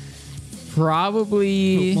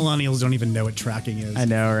 Probably millennials don't even know what tracking is. I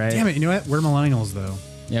know, right? Damn it! You know what? We're millennials, though.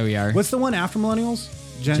 Yeah, we are. What's the one after millennials?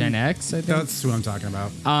 Gen X, I think. That's what I'm talking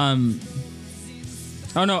about.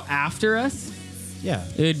 Oh no, after us. Yeah.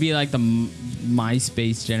 It would be like the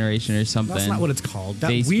MySpace generation or something. That's not what it's called.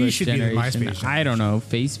 Facebook We should generation. be the MySpace generation. I don't know.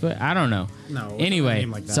 Facebook? I don't know. No. It Anyway,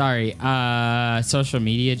 name like that. sorry. Social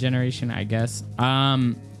media generation, I guess.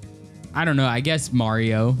 I don't know. I guess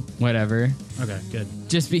Mario, whatever. Okay, good.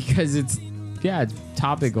 Just because it's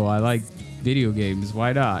topical. I like video games.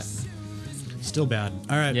 Why not? Still bad.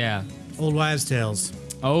 All right. Yeah. Old wives' tales.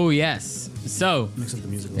 Oh, yes. So, Mix up the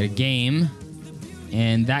music a a little bit. game,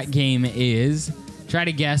 and that game is try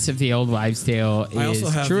to guess if the old wives' tale I also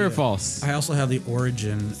is have true or the- false. I also have the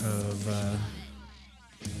origin of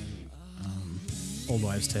Old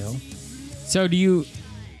Wives' Tale. So, do you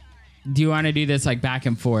want to do this like back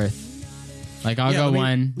and forth? Like I'll go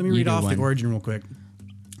one. Let me you read do off one. the origin real quick.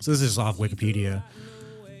 So this is off Wikipedia.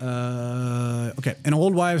 Okay, an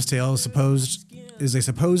old wives' tale is a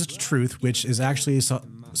supposed truth, which is actually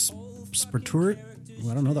spurious.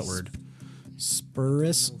 Well, I don't know that word.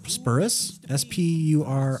 Spurious. Spurious.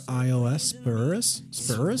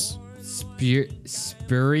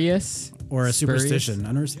 Spurious Or a superstition.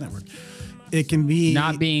 I never seen that word. It can be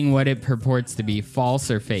not being what it purports to be,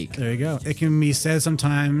 false or fake. There you go. It can be said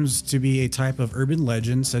sometimes to be a type of urban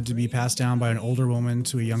legend said to be passed down by an older woman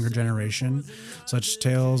to a younger generation. Such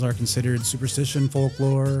tales are considered superstition,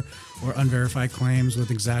 folklore, or unverified claims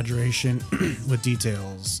with exaggeration with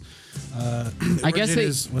details. I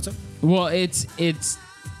guess what's up? Well, it's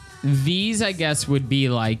these. I guess would be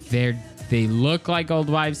like they look like old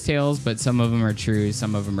wives' tales, but some of them are true,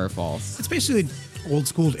 some of them are false. It's basically old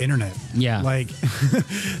school internet. Yeah. Like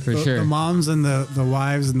For sure. The moms and the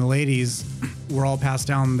wives and the ladies were all passed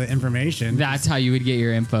down the information. That's how you would get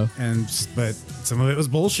your info. But some of it was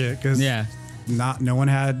bullshit because Yeah. no one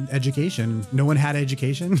had education. No one had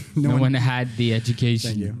education. No one had the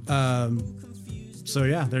education. Thank you. So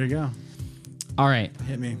yeah, there you go. All right.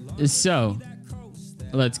 Hit me. So,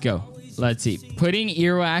 let's go. Let's see. Putting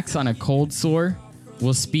earwax on a cold sore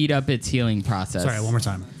will speed up its healing process. Sorry, one more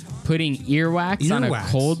time. Putting earwax on a Earwax.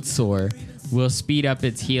 cold sore will speed up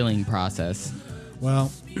its healing process.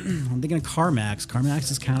 Well, I'm thinking of Carmax.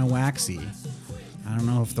 Carmax is kind of waxy. I don't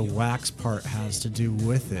know if the wax part has to do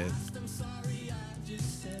with it.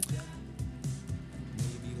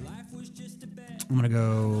 I'm gonna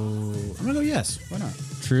go yes. Why not?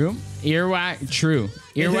 True. True.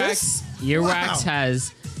 Earwax. is? Earwax Wow.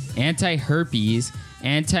 has anti-herpes,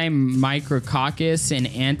 antimicrococcus, and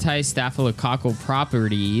anti-staphylococcal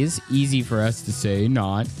properties. Easy for us to say,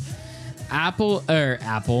 not. Apple.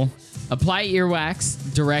 Apply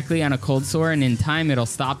earwax directly on a cold sore, and in time, it'll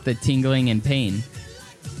stop the tingling and pain.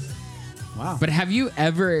 Wow. But have you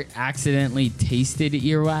ever accidentally tasted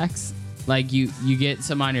earwax? Like you get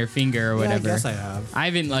some on your finger or whatever. I guess I have. I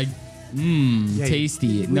haven't like, Yeah,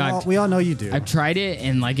 tasty. We all know you do. I've tried it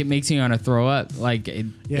and like it makes me want to throw up. Like,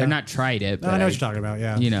 Yeah. I've not tried it. No, But I know what you're talking about.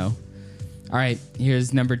 Yeah. You know. All right,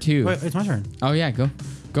 here's number 2. Wait, it's my turn. Oh yeah, go.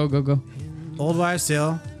 Old wives'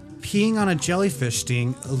 tale: peeing on a jellyfish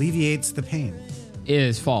sting alleviates the pain. It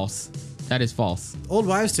is false. That is false. Old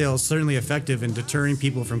wives' tale is certainly effective in deterring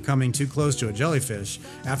people from coming too close to a jellyfish.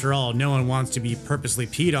 After all, no one wants to be purposely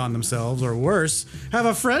peed on themselves, or worse, have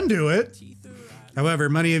a friend do it. However,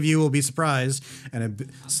 many of you will be surprised, and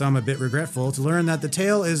some a bit regretful, to learn that the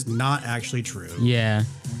tale is not actually true. Yeah.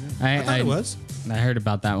 I thought it was. I heard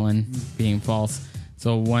about that one being false.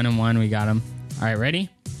 So 1 and 1, we got them. All right, ready?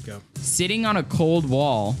 Go. Sitting on a cold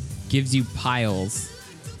wall gives you piles.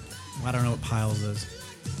 I don't know what piles is.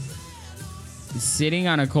 Sitting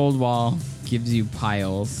on a cold wall gives you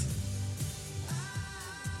piles.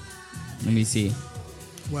 Let me see.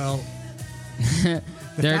 Well, They're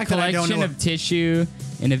a fact that I don't collection know of tissue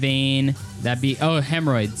in a vein that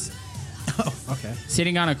hemorrhoids. oh, okay.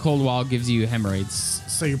 Sitting on a cold wall gives you hemorrhoids.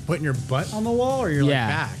 So you're putting your butt on the wall, or you're Yeah.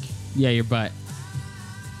 like back? Yeah, your butt.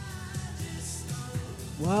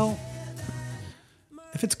 Well,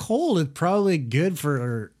 if it's cold, it's probably good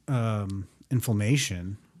for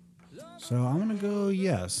inflammation. So I'm gonna go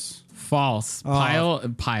yes. False.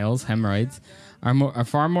 Piles, hemorrhoids, are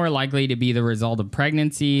far more likely to be the result of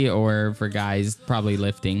pregnancy or for guys probably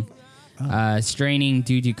lifting, straining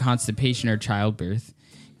due to constipation or childbirth.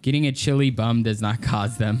 Getting a chilly bum does not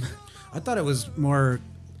cause them. I thought it was more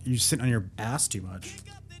you sitting on your ass too much.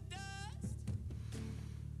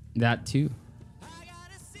 That too.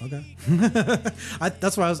 Okay.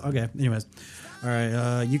 That's why I was okay. Anyways, all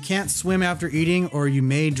right. You can't swim after eating, or you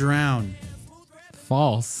may drown.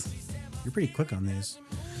 False. You're pretty quick on these.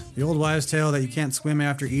 The old wives' tale that you can't swim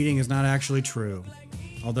after eating is not actually true,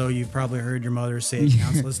 although you've probably heard your mother say it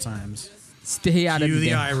countless times. Stay out Cue of the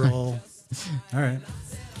damn- eye roll. All right.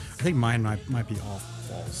 I think mine might be all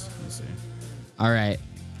false. Let's see. All right.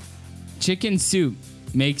 Chicken soup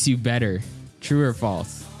makes you better. True or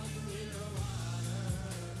false?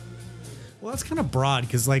 Well, that's kind of broad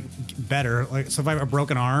because, like, better. Like, so if I have a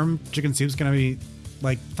broken arm, chicken soup's gonna be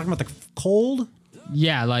like talking about the cold.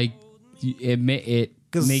 Yeah, like it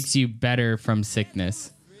makes you better from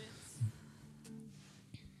sickness.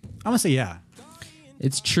 I'm gonna say yeah.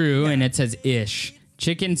 It's true, and it says ish.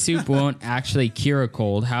 Chicken soup won't actually cure a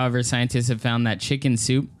cold. However, scientists have found that chicken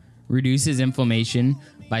soup reduces inflammation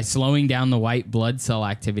by slowing down the white blood cell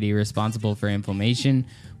activity responsible for inflammation,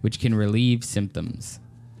 which can relieve symptoms.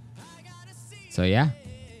 So yeah,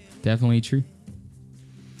 definitely true.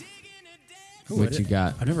 Ooh, What you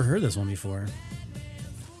got? I've never heard this one before.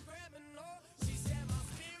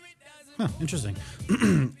 Huh, interesting.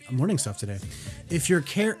 I'm learning stuff today. If you're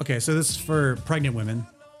okay, so this is for pregnant women.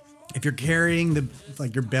 If you're carrying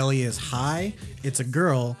your belly is high, it's a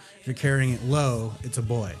girl. If you're carrying it low, it's a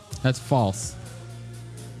boy. That's false.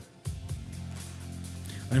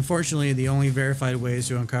 Unfortunately, the only verified ways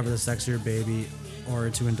to uncover the sex of your baby or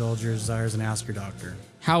to indulge your desires and ask your doctor.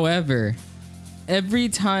 However, every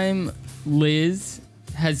time Liz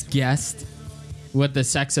has guessed what the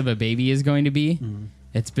sex of a baby is going to be,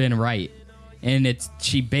 it's been right. And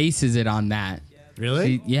she bases it on that.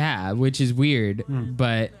 Really? Yeah, which is weird,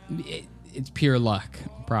 but it's pure luck,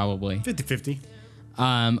 probably. 50-50.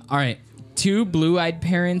 All right. 2 blue-eyed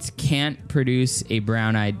parents can't produce a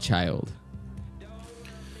brown-eyed child.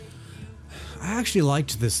 I actually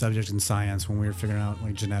liked this subject in science when we were figuring out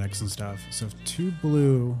like genetics and stuff. So if 2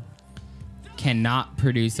 blue Cannot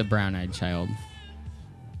produce a brown-eyed child.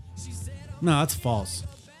 No, that's false.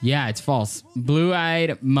 Yeah, it's false.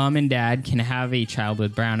 Blue-eyed mom and dad can have a child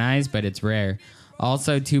with brown eyes, but it's rare.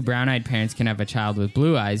 Also, 2 brown-eyed parents can have a child with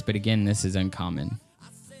blue eyes, but again, this is uncommon.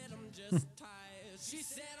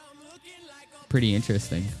 Pretty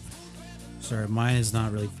interesting. Sorry, mine is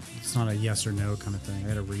not really, it's not a yes or no kind of thing. I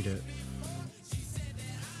had to read it.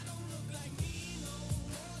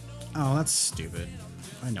 Oh, that's stupid.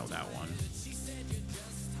 I know that one.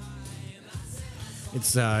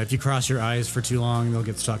 It's if you cross your eyes for too long, they'll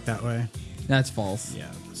get stuck that way. That's false. Yeah,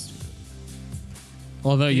 that's stupid.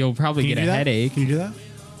 Although you'll probably get a headache. Can you do that?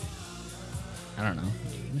 I don't know.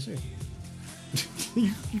 Let me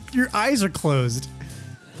see. Your eyes are closed.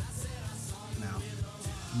 No.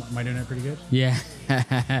 Am I doing it pretty good? Yeah.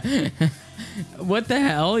 What the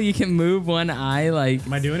hell? You can move one eye like...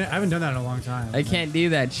 Am I doing it? I haven't done that in a long time. I can't do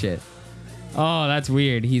that shit. Oh, that's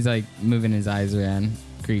weird. He's like moving his eyes around.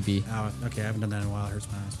 Creepy. Oh, okay. I haven't done that in a while. It hurts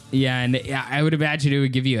my eyes. Yeah, and I would imagine it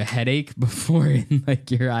would give you a headache before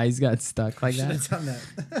like your eyes got stuck like that. Should have done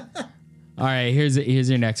that. All right, here's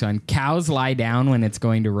your next one. Cows lie down when it's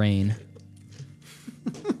going to rain.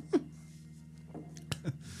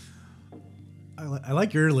 I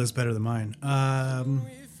like your list better than mine.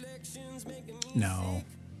 No.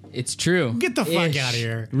 It's true. Get the fuck out of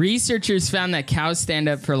here. Researchers found that cows stand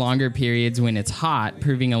up for longer periods when it's hot,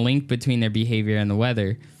 proving a link between their behavior and the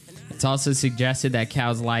weather. It's also suggested that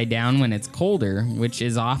cows lie down when it's colder, which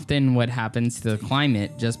is often what happens to the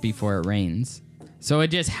climate just before it rains. So it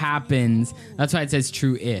just happens. That's why it says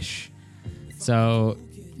true-ish. So,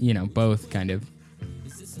 both kind of.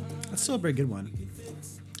 That's still a very good one.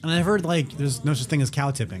 And I've heard, there's no such thing as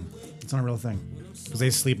cow tipping. It's not a real thing. Because they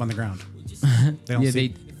sleep on the ground. They don't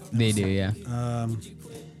sleep. They do, yeah.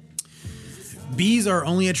 Bees are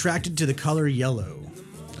only attracted to the color yellow.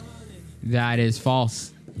 That is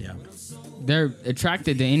false. Yeah. They're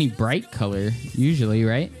attracted to any bright color, usually,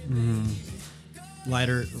 right?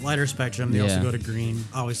 Lighter spectrum. They also go to green,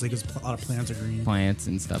 obviously, because a lot of plants are green. Plants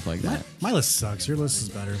and stuff like that. My list sucks. Your list is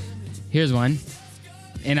better. Here's one.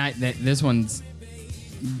 And this one's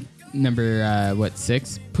number,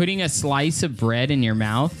 6? Putting a slice of bread in your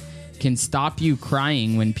mouth can stop you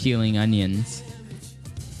crying when peeling onions.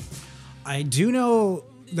 I do know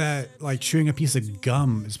that chewing a piece of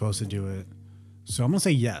gum is supposed to do it. So I'm going to say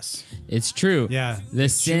yes. It's true. Yeah. The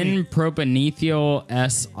syn-propanethyl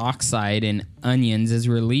S oxide in onions is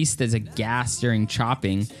released as a gas during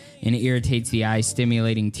chopping and it irritates the eye,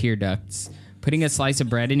 stimulating tear ducts. Putting a slice of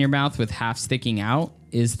bread in your mouth with half sticking out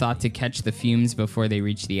is thought to catch the fumes before they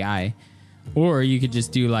reach the eye. Or you could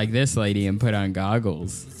just do like this lady and put on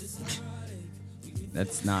goggles.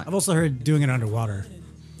 That's not... I've also heard doing it underwater.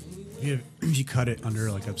 If you cut it under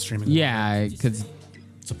a streaming water. Yeah, because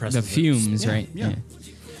the fumes, right? Yeah.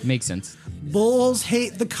 Makes sense. Bulls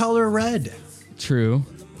hate the color red. True.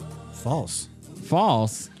 False.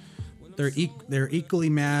 False? They're equally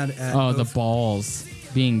mad at... Oh, the balls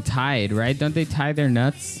being tied, right? Don't they tie their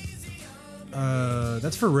nuts?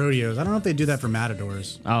 That's for rodeos. I don't know if they do that for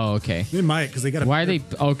matadors. Oh, okay. They might, because they got... Why are they...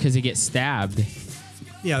 Oh, because they get stabbed.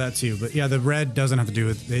 Yeah, that too. But yeah, the red doesn't have to do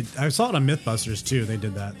with it. I saw it on Mythbusters too. They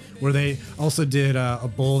did that, where they also did a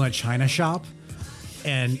bowl in a china shop,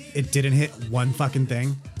 and it didn't hit one fucking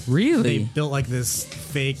thing. Really? They built like this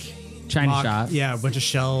fake China shop. Yeah, a bunch of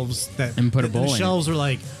shelves that And put a bowl in The it. shelves were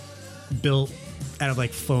like built out of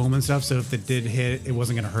like foam and stuff, so if it did hit, it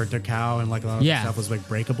wasn't gonna hurt the cow, and like a lot of the stuff was like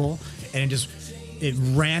breakable, and it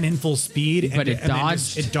ran in full speed, But and it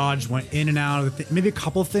dodged. It dodged, went in and out of the maybe a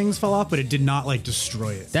couple things fell off, but it did not like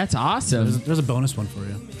destroy it. That's awesome. There's a bonus one for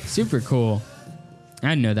you. Super cool. I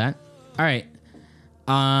didn't know that. All right.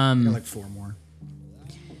 I got like 4 more.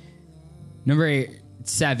 Number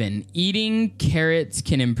 7. Eating carrots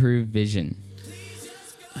can improve vision.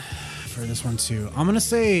 For this one too, I'm gonna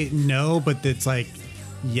say no, but it's like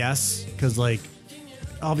yes, because like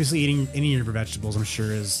obviously eating any of your vegetables, I'm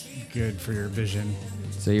sure, is good for your vision.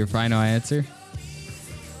 So your final answer?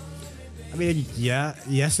 I mean, yeah,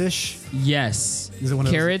 yes-ish. Yes. Is it one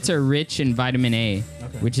of those- Carrots are rich in vitamin A,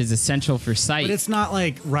 which is essential for sight. But it's not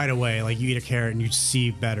like right away. Like you eat a carrot and you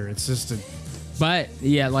see better. It's just But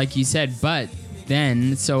yeah, like you said, but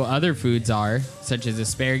then so other foods are, such as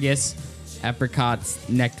asparagus, apricots,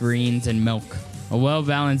 nectarines, and milk. A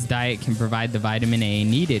well-balanced diet can provide the vitamin A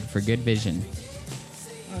needed for good vision.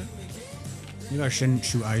 you guys shouldn't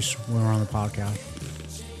chew ice when we're on the podcast.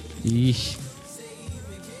 Yeesh.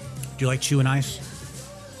 Do you like chewing ice?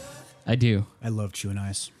 I do. I love chewing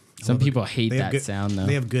ice. Some people hate They have that good- sound though.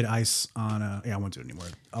 They have good ice on. Yeah, I won't do it anymore.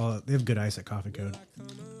 They have good ice at Coffee Code.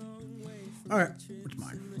 All right, what's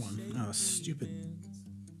mine? One. Oh, stupid.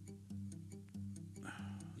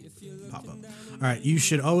 Pop up. All right, you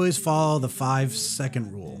should always follow the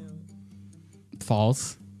 5-second rule.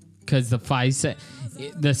 False, because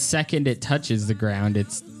the second it touches the ground,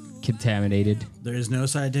 it's contaminated. There is no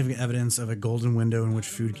scientific evidence of a golden window in which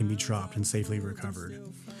food can be chopped and safely recovered.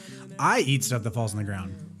 I eat stuff that falls on the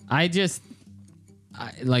ground.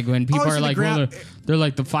 Like when people it's are in the like, ground. they're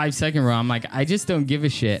like the 5-second rule. I'm like, I just don't give a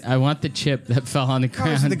shit. I want the chip that fell on the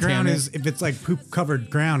ground. Obviously, the ground damn it. is, if it's like poop covered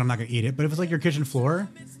ground, I'm not gonna eat it. But if it's like your kitchen floor,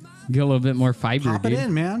 Get a little bit more fiber, pop dude. it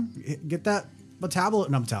in, man. Get that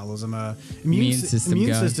metabolism, Immune system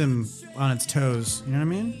going. system on its toes. You know what I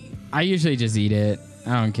mean? I usually just eat it.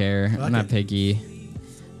 I don't care. like I'm not it. picky.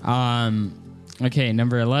 Okay,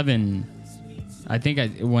 number 11. I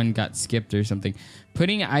think one got skipped or something.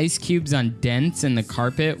 Putting ice cubes on dents in the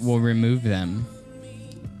carpet will remove them.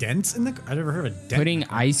 Dents in the? I never heard of a dent. Putting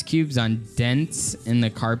ice cubes on dents in the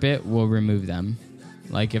carpet will remove them.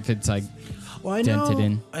 Like if it's like dented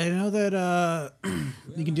in. I know that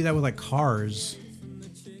you can do that with like cars.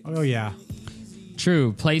 Oh yeah.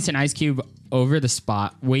 True. Place an ice cube over the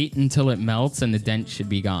spot. Wait until it melts and the dent should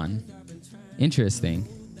be gone. Interesting.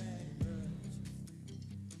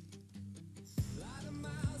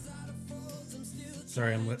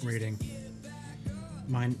 Sorry, I'm reading.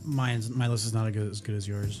 My list is not as good as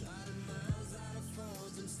yours.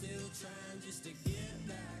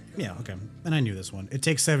 Yeah, okay. And I knew this one. It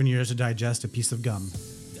takes 7 years to digest a piece of gum.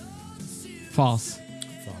 False.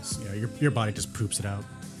 False. Yeah, your body just poops it out.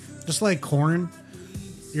 Just like corn.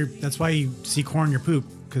 That's why you see corn in your poop,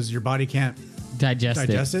 because your body can't Digest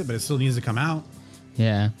it, but it still needs to come out.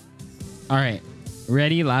 Yeah. All right.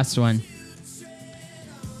 Ready? Last one.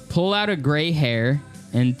 Pull out a gray hair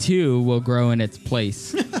and 2 will grow in its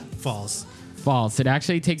place. False. False. It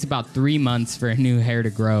actually takes about 3 months for a new hair to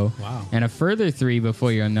grow. Wow. And a further 3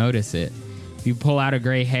 before you'll notice it. If you pull out a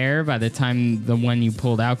gray hair, by the time the one you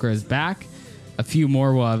pulled out grows back, a few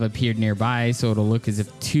more will have appeared nearby, so it'll look as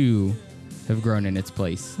if 2 have grown in its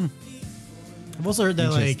place. I've also heard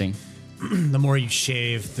that like Interesting. the more you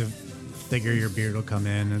shave, the thicker your beard will come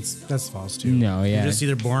in. That's false too. No, yeah. You're just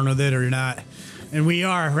either born with it or you're not. And we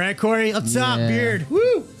are, right, Corey? Up top, Yeah. beard.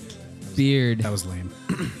 Woo! Beard. That was lame.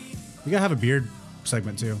 We gotta have a beard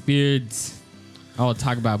segment too. Beards. I'll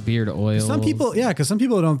talk about beard oil. Some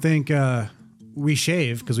people don't think we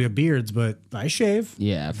shave because we have beards, but I shave.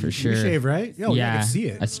 Yeah, for sure. You shave, right? Oh, yeah, I can see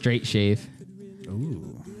it. A straight shave. Ooh.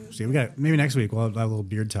 See, we got maybe next week we'll have a little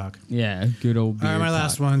beard talk. Yeah, good old beard. All right, my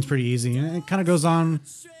last one's pretty easy, and it kind of goes on,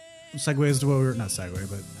 segues to what we're not segue,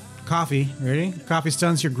 but coffee. Ready? Coffee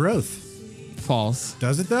stunts your growth. False.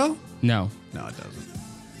 Does it though? No. No, it doesn't.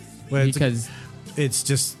 Well, Because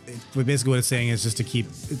basically what it's saying is just to keep.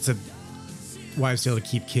 It's a wives' tale to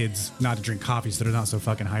keep kids not to drink coffee so they're not so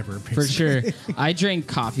fucking hyper. for sure, I drank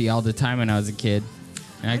coffee all the time when I was a kid.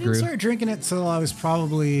 And I I grew. didn't start drinking it till I was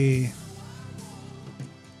probably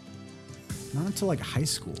not until like high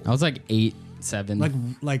school. I was like 8, 7.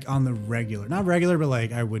 Like on the regular, not regular, but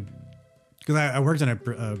like I would, because I worked in a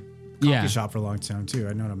coffee Yeah. shop for a long time too.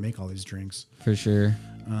 I know how to make all these drinks. For sure.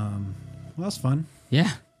 Well, that's fun. Yeah.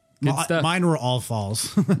 Good stuff. Mine were all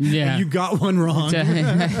false. Yeah. You got one wrong.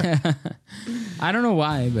 I don't know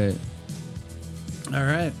why, but All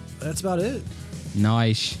right. That's about it.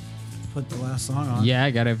 nice. Put the last song on. Yeah,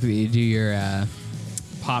 I gotta do your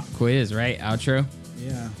pop quiz, right? Outro.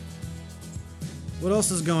 Yeah. What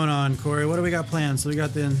else is going on, Corey? What do we got planned? So we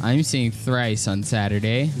got the... I'm seeing Thrice on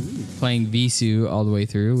Saturday, playing Visu all the way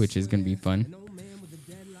through, which is gonna be fun.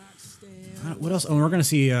 What else? Oh, we're going to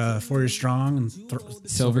see 4 Year Strong and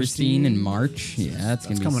Silverstein in March. Yeah, that's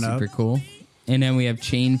gonna be coming super up. cool. And then we have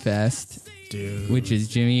Chain Fest, Dude. which is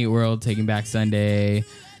Jimmy Eat World, Taking Back Sunday,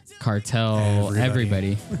 Cartel,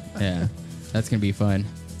 everybody. Yeah, that's gonna be fun.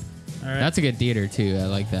 All right. That's a good theater too. I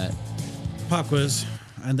like that. Pop quiz.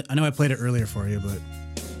 I know I played it earlier for you, but...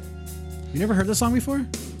 You never heard this song before?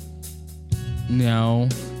 No,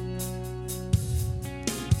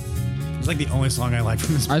 It's like the only song I like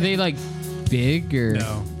from this are they like big or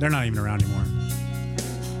No, they're not even around anymore.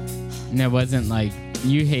 No, it wasn't like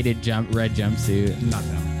you hated red jumpsuit. Not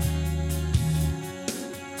them.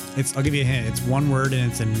 I'll give you a hint. It's one word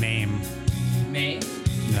and it's a name. May.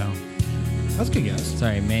 No. That's a good guess.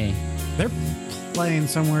 Sorry, May. They're playing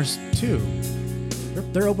somewhere too.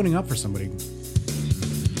 They're opening up for somebody.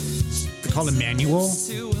 They call it Manual.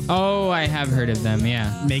 Oh, I have heard of them.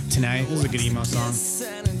 Yeah. Make Tonight. This is a good emo song.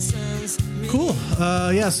 Cool.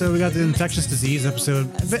 Yeah, so we got the infectious disease episode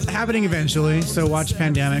happening eventually. So watch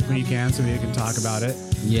Pandemic when you can so we can talk about it.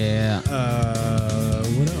 Yeah.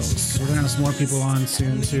 What else? We're going to have some more people on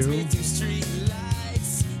soon too.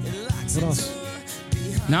 What else?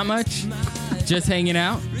 Not much. Just hanging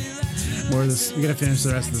out. More of this. We got to finish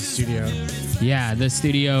the rest of the studio. Yeah, the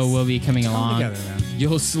studio will be coming along. Together, man.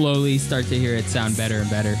 You'll slowly start to hear it sound better and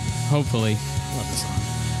better. Hopefully. Love this song.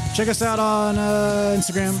 Check us out on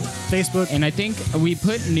Instagram, Facebook. And I think we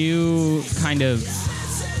put new kind of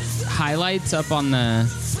highlights up on the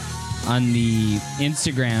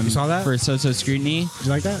Instagram. You saw that? For So Scrutiny. Did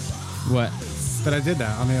you like that? What? That I did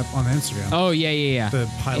that on the Instagram. Oh yeah. The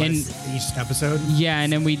highlights each episode. Yeah,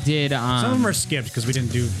 and then we did. Some of them are skipped because we didn't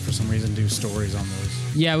for some reason do stories on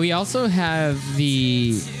those. Yeah, we also have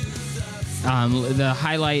the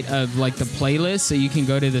highlight of like the playlist, so you can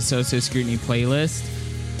go to the So Scrutiny playlist.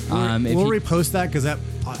 We'll repost that because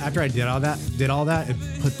after I did all that, it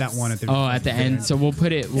put that one at the at the end. So we'll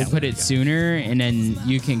put it sooner, and then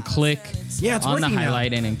you can click it's on the working now.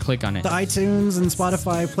 highlight and then click on it. The iTunes and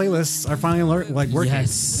Spotify playlists are finally working.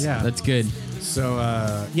 Yes, yeah, that's good. So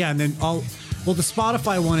and then the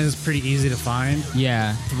Spotify one is pretty easy to find.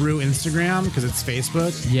 Yeah, through Instagram because it's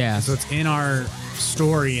Facebook. Yeah, so it's in our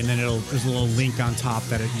story, and then there's a little link on top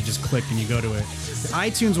that you just click and you go to it. The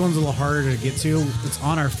iTunes one's a little harder to get to. It's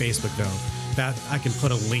on our Facebook though. That I can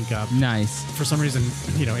put a link up. Nice. For some reason,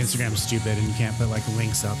 Instagram's stupid and you can't put like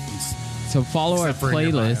links up. So follow our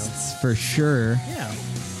playlists for sure. Yeah.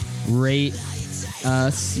 Rate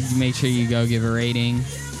us. Make sure you go give a rating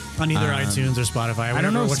On either iTunes or Spotify. I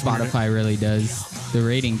don't know if Spotify really does the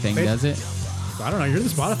rating thing, does it? I don't know. You're the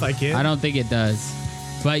Spotify kid. I don't think it does.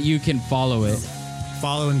 But you can follow it.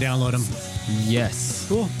 Follow and download them. Yes.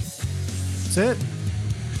 Cool. That's it.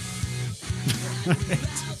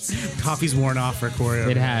 Coffee's worn off for Corey.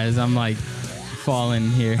 It has. I'm like falling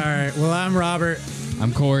here. All right. Well, I'm Robert.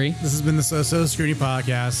 I'm Corey. This has been the So Scrutiny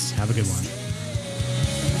Podcast. Have a good one.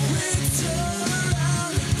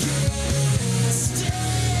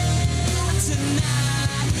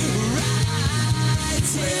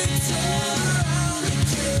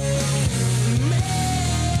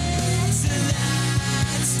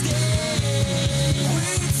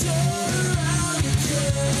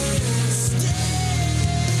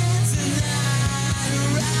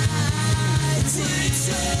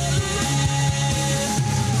 Turn